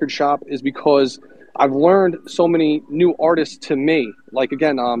love Record Shop is because I've learned so many new artists to me. Like,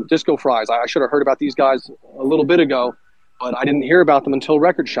 again, Disco Fries. I should have heard about these guys a little bit ago, but I didn't hear about them until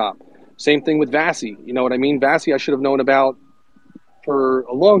Record Shop. Same thing with Vassy. You know what I mean? Vassy I should have known about for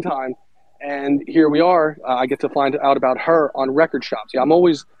a long time. And here we are. I get to find out about her on Record Shop. See, I'm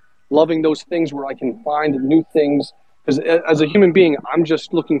always loving those things where I can find new things. Because as a human being, I'm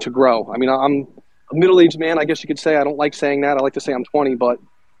just looking to grow. I mean, I'm a middle-aged man, I guess you could say. I don't like saying that. I like to say I'm 20. But,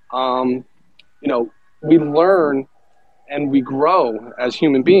 we learn and we grow as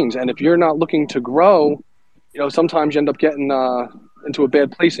human beings. And if you're not looking to grow, sometimes you end up getting into a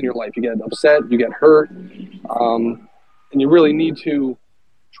bad place in your life. You get upset, you get hurt. And you really need to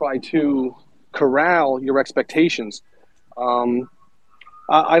try to corral your expectations.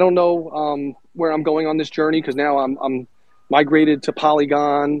 I don't know where I'm going on this journey because now I'm migrated to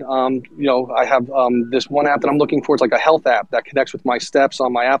Polygon. I have this one app that I'm looking for. It's like a health app that connects with my steps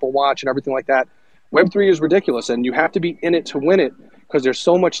on my Apple Watch and everything like that. Web3 is ridiculous, and you have to be in it to win it because there's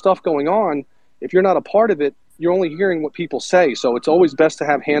so much stuff going on. If you're not a part of it, you're only hearing what people say. So it's always best to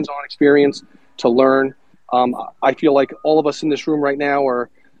have hands-on experience to learn. I feel like all of us in this room right now are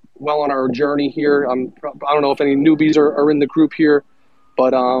well on our journey here. I don't know if any newbies are in the group here,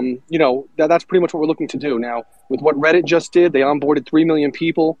 but that's pretty much what we're looking to do. Now, with what Reddit just did, they onboarded 3 million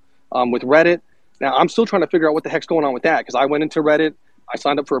people with Reddit. Now, I'm still trying to figure out what the heck's going on with that because I went into Reddit. I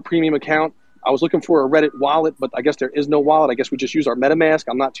signed up for a premium account. I was looking for a Reddit wallet, but I guess there is no wallet. I guess we just use our MetaMask.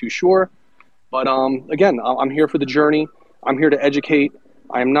 I'm not too sure. But again, I'm here for the journey. I'm here to educate.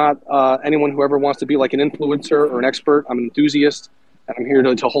 I am not anyone who ever wants to be like an influencer or an expert. I'm an enthusiast, and I'm here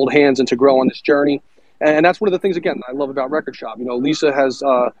to hold hands and to grow on this journey. And that's one of the things, again, I love about Record Shop. Lisa has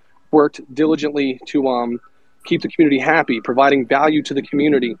worked diligently to keep the community happy, providing value to the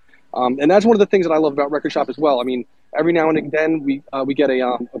community. And that's one of the things that I love about Record Shop as well. I mean, every now and again, we get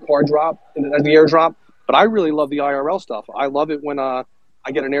a card drop as the airdrop, but I really love the IRL stuff. I love it when I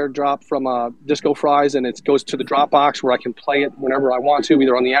get an airdrop from Disco Fries and it goes to the Dropbox where I can play it whenever I want to,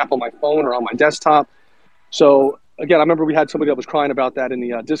 either on the app on my phone or on my desktop. So again, I remember we had somebody that was crying about that in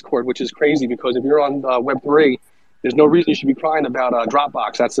the Discord, which is crazy because if you're on Web3, there's no reason you should be crying about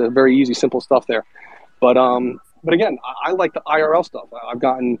Dropbox. That's a very easy, simple stuff there. But again, I like the IRL stuff. I've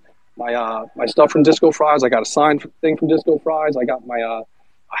gotten my stuff from Disco Fries. I got a signed thing from Disco Fries. I got my a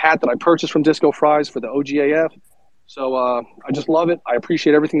hat that I purchased from Disco Fries for the OGAF. So I just love it. I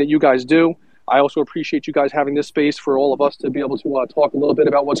appreciate everything that you guys do. I also appreciate you guys having this space for all of us to be able to talk a little bit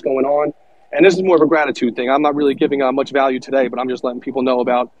about what's going on. And this is more of a gratitude thing. I'm not really giving much value today, but I'm just letting people know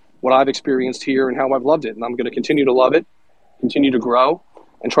about what I've experienced here and how I've loved it. And I'm going to continue to love it, continue to grow,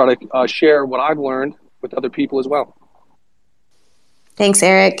 and try to share what I've learned with other people as well. Thanks,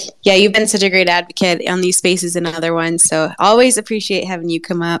 Eric. Yeah, you've been such a great advocate on these spaces and other ones. So always appreciate having you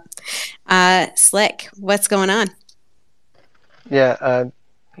come up. Slick, what's going on? Yeah,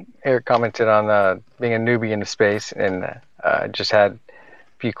 Eric commented on being a newbie in the space, and just had a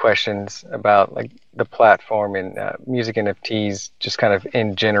few questions about like the platform and music NFTs, just kind of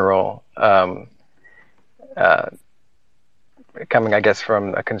in general, coming, I guess,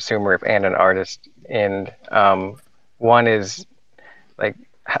 from a consumer and an artist. And one is like,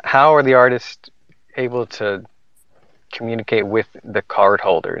 how are the artists able to communicate with the card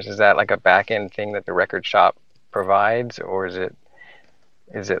holders? Is that like a back end thing that the record shop provides, or is it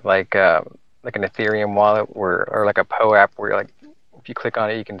like an Ethereum wallet or like a PO app where like if you click on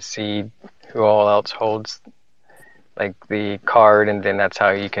it you can see who all else holds like the card, and then that's how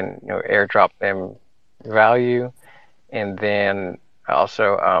you can airdrop them value? And then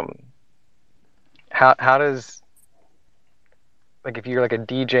also how does, like, if you're like a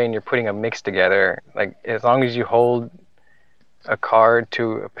DJ and you're putting a mix together, like as long as you hold a card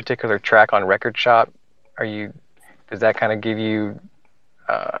to a particular track on Record Shop, does that kind of give you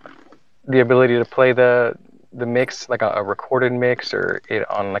the ability to play the mix, like a recorded mix, or it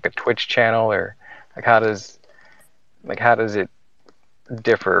on like a Twitch channel, or like how does it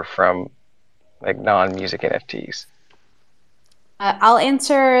differ from like non-music NFTs? I'll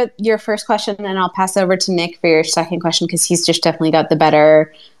answer your first question, and then I'll pass over to Nick for your second question, because he's just definitely got the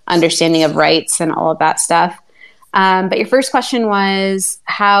better understanding of rights and all of that stuff. But your first question was,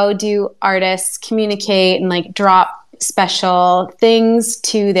 how do artists communicate and like drop special things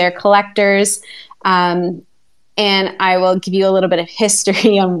to their collectors? And I will give you a little bit of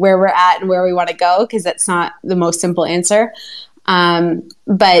history on where we're at and where we want to go, because that's not the most simple answer.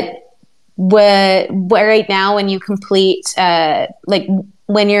 But right now, when you complete, like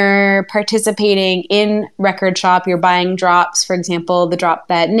when you're participating in Record Shop, you're buying drops. For example, the drop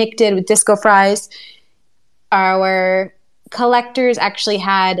that Nick did with Disco Fries, our collectors actually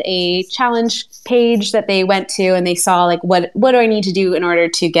had a challenge page that they went to, and they saw like, what do I need to do in order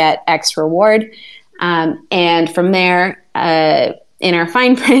to get X reward? And from there, in our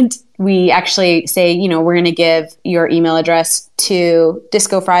fine print, we actually say, we're going to give your email address to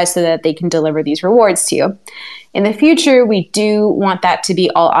Disco Fries so that they can deliver these rewards to you. In the future, we do want that to be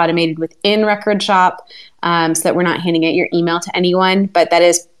all automated within Record Shop, so that we're not handing out your email to anyone. But that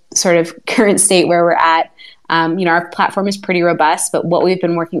is sort of current state where we're at. Our platform is pretty robust, but what we've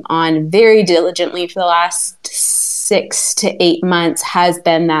been working on very diligently for the last 6 to 8 months has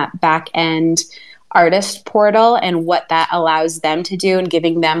been that back end artist portal and what that allows them to do, and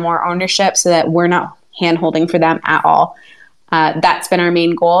giving them more ownership so that we're not hand holding for them at all. That's been our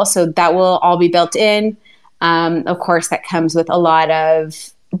main goal. So that will all be built in. Of course, that comes with a lot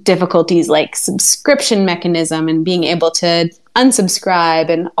of difficulties like subscription mechanism and being able to unsubscribe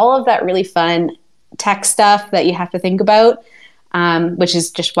and all of that really fun tech stuff that you have to think about, which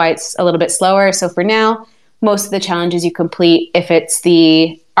is just why it's a little bit slower. So for now, most of the challenges you complete, if it's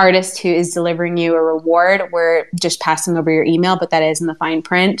the artist who is delivering you a reward, we're just passing over your email, but that is in the fine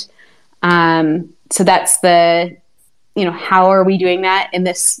print. So that's the, how are we doing that in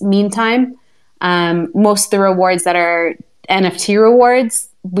this meantime? Most of the rewards that are NFT rewards,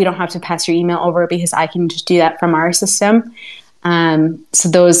 we don't have to pass your email over because I can just do that from our system. So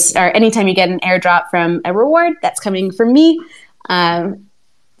those are, anytime you get an airdrop from a reward, that's coming from me. So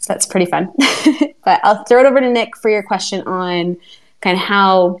that's pretty fun. But I'll throw it over to Nick for your question on kind of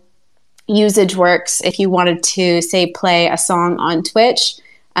how usage works if you wanted to, say, play a song on Twitch.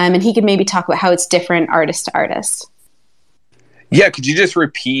 And he could maybe talk about how it's different artist to artist. Yeah, could you just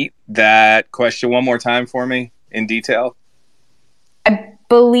repeat that question one more time for me in detail? I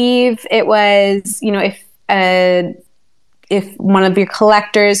believe it was, if one of your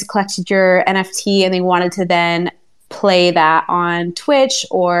collectors collected your NFT and they wanted to then play that on Twitch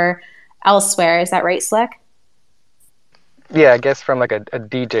or elsewhere. Is that right, Slick? Yeah, I guess from like a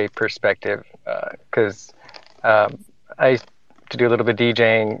DJ perspective, because I used to do a little bit of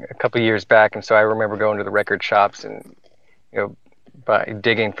DJing a couple of years back, and so I remember going to the record shops and by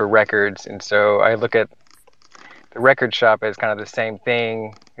digging for records, and so I look at the record shop as kind of the same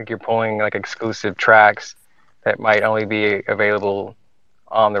thing. Like you're pulling like exclusive tracks that might only be available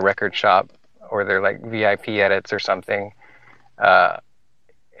on the record shop, or they're like VIP edits or something.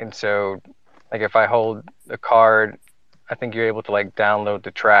 And so, like if I hold a card, I think you're able to like download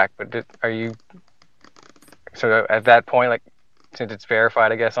the track. But so at that point, like since it's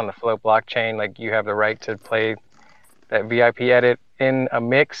verified, I guess on the Flow blockchain, like you have the right to play that VIP edit in a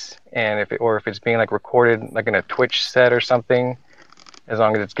mix, and if it's being like recorded like in a Twitch set or something, as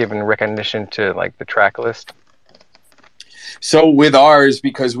long as it's given recognition to like the track list. So with ours,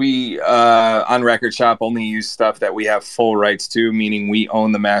 because we on Record Shop only use stuff that we have full rights to, meaning we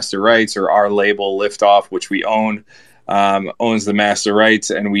own the master rights, or our label Liftoff, which we own, owns the master rights,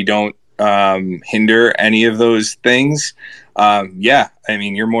 and we don't hinder any of those things. Yeah, I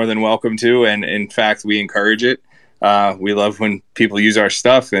mean, you're more than welcome to, and in fact, we encourage it. We love when people use our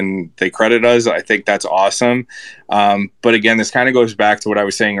stuff and they credit us. I think that's awesome. But again, this kind of goes back to what I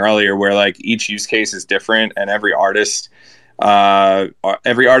was saying earlier, where like each use case is different, and every artist has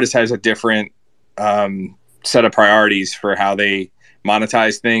a different set of priorities for how they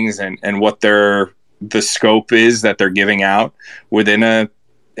monetize things and what the scope is that they're giving out within a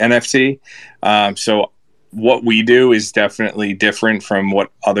NFT. So what we do is definitely different from what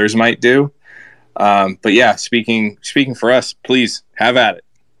others might do. But yeah, speaking for us, please have at it.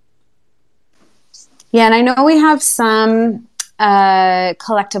 Yeah, and I know we have some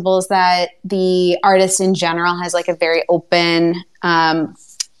collectibles that the artist in general has like a very open, an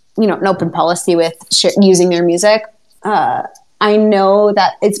open policy with using their music. I know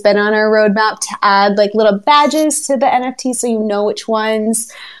that it's been on our roadmap to add like little badges to the NFT so you know which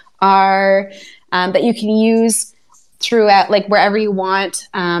ones are that you can use throughout, like wherever you want.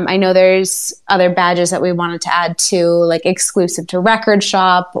 I know there's other badges that we wanted to add to, like exclusive to Record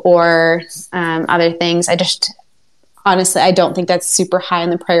Shop or other things. Honestly, I don't think that's super high on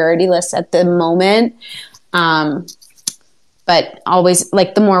the priority list at the moment. But always,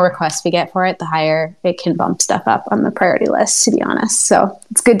 like, the more requests we get for it, the higher it can bump stuff up on the priority list, to be honest. So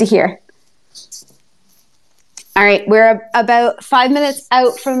it's good to hear. All right, we're about 5 minutes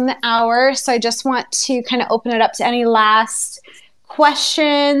out from the hour, so I just want to kind of open it up to any last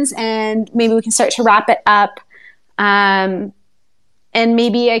questions, and maybe we can start to wrap it up. And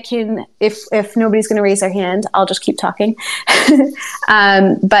maybe I can, if nobody's going to raise their hand, I'll just keep talking.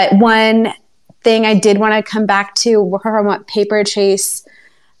 But one thing I did want to come back to from what Paper Chase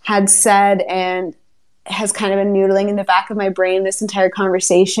had said, and has kind of been noodling in the back of my brain this entire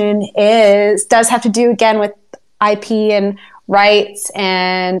conversation, does have to do again with IP and rights.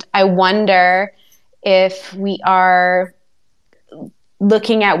 And I wonder if we are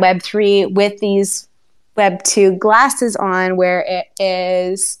looking at Web3 with these Web2 glasses on, where it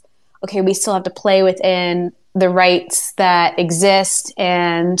is, okay, we still have to play within the rights that exist.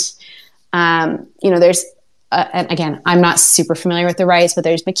 And, there's, and again, I'm not super familiar with the rights, but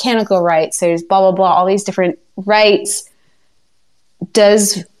there's mechanical rights, there's blah, blah, blah, all these different rights.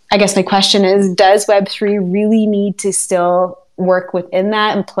 I guess my question is, does Web3 really need to still work within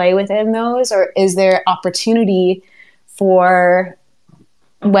that and play within those? Or is there opportunity for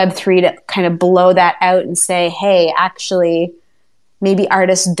Web3 to kind of blow that out and say, hey, actually, maybe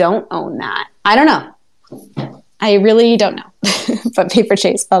artists don't own that? I don't know. I really don't know. But Paper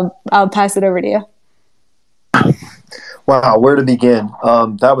Chase, I'll pass it over to you. Wow, where to begin?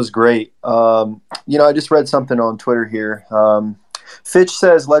 That was great. I just read something on Twitter here. Fitch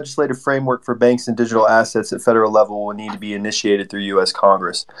says legislative framework for banks and digital assets at federal level will need to be initiated through U.S.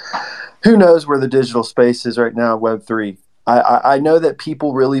 Congress. Who knows where the digital space is right now, Web3? I know that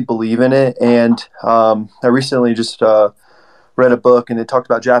people really believe in it, and I recently just read a book, and it talked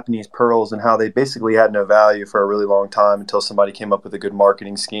about Japanese pearls and how they basically had no value for a really long time until somebody came up with a good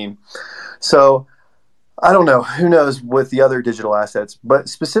marketing scheme. So I don't know. Who knows with the other digital assets? But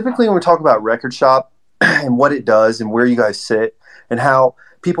specifically when we talk about Record Shop and what it does and where you guys sit and how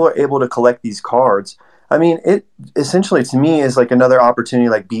people are able to collect these cards, I mean, it essentially to me is like another opportunity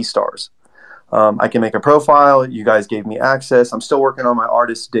like B-Stars. I can make a profile. You guys gave me access. I'm still working on my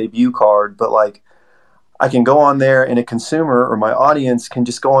artist debut card, but like I can go on there and a consumer or my audience can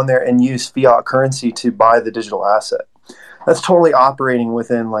just go on there and use fiat currency to buy the digital asset. That's totally operating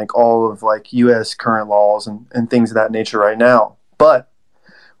within like all of like U.S. current laws and things of that nature right now. But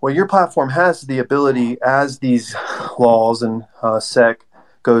well, your platform has the ability, as these laws and SEC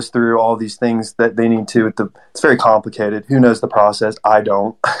goes through all these things that they need to. It's very complicated. Who knows the process? I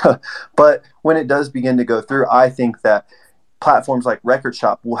don't. But when it does begin to go through, I think that platforms like Record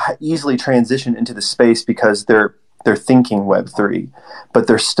Shop will easily transition into the space because they're thinking Web3, but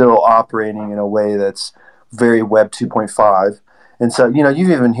they're still operating in a way that's very Web 2.5. And so,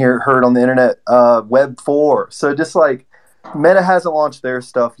 you've even heard on the internet Web 4. So just like Meta hasn't launched their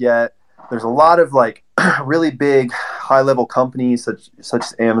stuff yet. There's a lot of like really big high-level companies such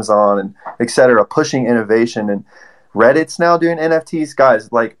as Amazon and et cetera pushing innovation, and Reddit's now doing NFTs.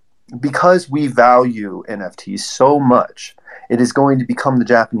 Guys, like, because we value NFTs so much, it is going to become the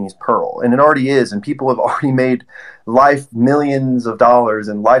Japanese pearl, and it already is, and people have already made millions of dollars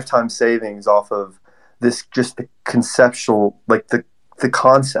in lifetime savings off of this, just the conceptual, like the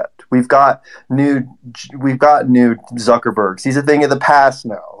concept. We've got new Zuckerbergs. He's a thing of the past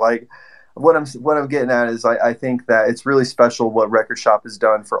now. Like, what I'm getting at is I think that it's really special what Record Shop has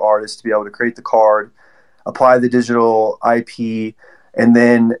done for artists to be able to create the card, apply the digital IP, and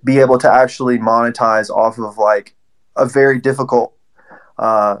then be able to actually monetize off of like a very difficult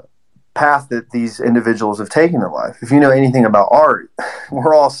path that these individuals have taken in life. If you know anything about art,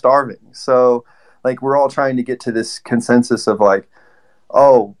 we're all starving. So like we're all trying to get to this consensus of like,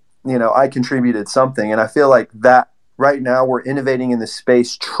 oh, I contributed something. And I feel like that right now we're innovating in this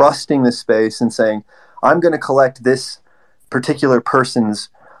space, trusting this space and saying, I'm going to collect this particular person's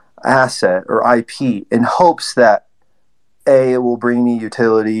asset or IP in hopes that A, it will bring me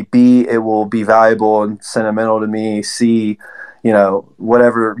utility, B, it will be valuable and sentimental to me, C,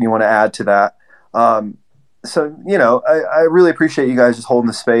 whatever you want to add to that. So, I really appreciate you guys just holding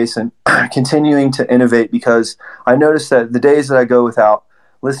the space and continuing to innovate, because I noticed that the days that I go without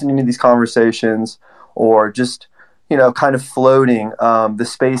listening to these conversations or just, kind of floating, the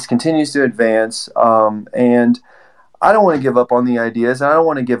space continues to advance. And I don't want to give up on the ideas, and I don't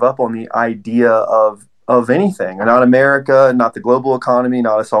want to give up on the idea of anything, and not America, not the global economy,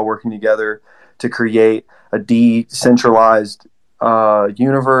 not us all working together to create a decentralized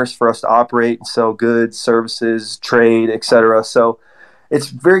universe for us to operate and sell goods, services, trade, etc. So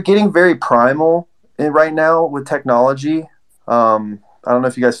it's getting very primal right now with technology. I don't know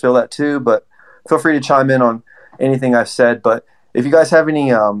if you guys feel that too, but feel free to chime in on anything I've said. But if you guys have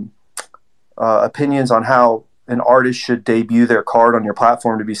any opinions on how an artist should debut their card on your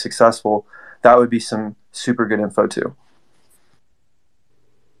platform to be successful, that would be some super good info too.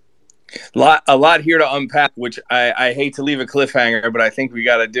 A lot here to unpack, which I hate to leave a cliffhanger, but I think we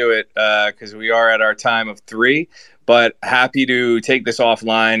got to do it because we are at our time of 3. But happy to take this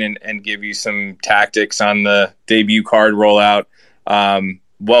offline and give you some tactics on the debut card rollout.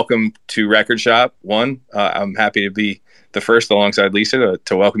 Welcome to Record Shop 1. I'm happy to be the first alongside Lisa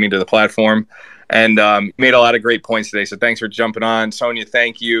to welcome you to the platform. And made a lot of great points today, so thanks for jumping on. Sonia,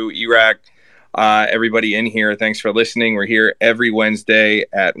 thank you. Iraq. Everybody in here, thanks for listening. We're here every Wednesday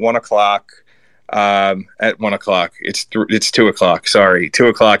at 1 o'clock. At 1 o'clock. It's 2 o'clock. Sorry, 2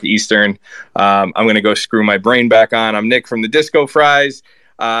 o'clock Eastern. I'm going to go screw my brain back on. I'm Nick from the Disco Fries.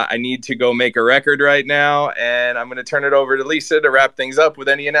 I need to go make a record right now, and I'm going to turn it over to Lisa to wrap things up with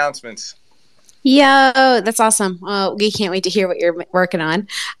any announcements. Yo, that's awesome. We can't wait to hear what you're working on.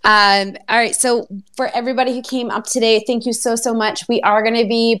 All right. So for everybody who came up today, thank you so much. We are going to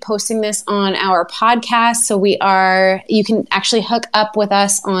be posting this on our podcast. So you can actually hook up with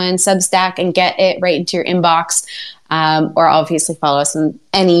us on Substack and get it right into your inbox, or obviously follow us on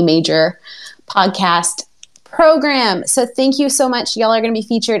any major podcast program. So thank you so much. Y'all are going to be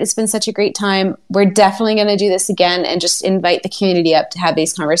featured. It's been such a great time. We're definitely going to do this again and just invite the community up to have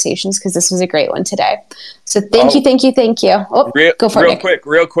these conversations because this was a great one today. So thank you. Oh, go for it.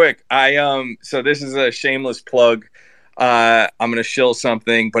 Real quick. So this is a shameless plug. I'm going to shill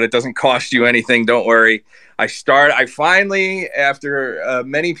something, but it doesn't cost you anything. Don't worry. I finally, after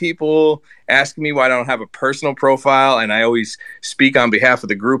many people asking me why I don't have a personal profile, and I always speak on behalf of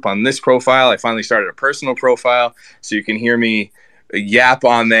the group on this profile, I finally started a personal profile so you can hear me yap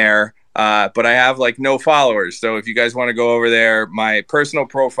on there. But I have no followers. So if you guys want to go over there, my personal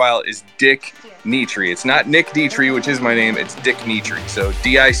profile is Dick Nitri. It's not Nick Dietrich, which is my name. It's Dick Nitri. So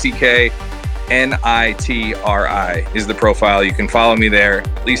DICKNITRI is the profile. You can follow me there.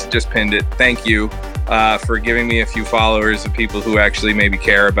 Lisa just pinned it. Thank you for giving me a few followers of people who actually maybe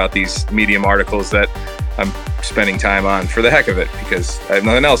care about these Medium articles that I'm spending time on for the heck of it because I have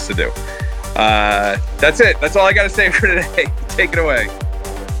nothing else to do. That's it. That's all I got to say for today. Take it away.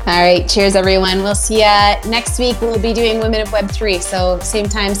 All right. Cheers, everyone. We'll see you next week. We'll be doing Women of Web3. So same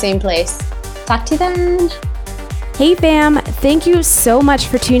time, same place. Talk to you then. Hey fam, thank you so much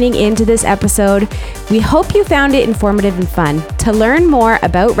for tuning in to this episode. We hope you found it informative and fun. To learn more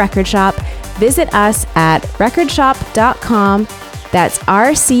about Record Shop, visit us at recordshop.com. That's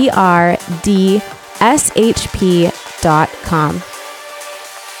RCRDSHP.com.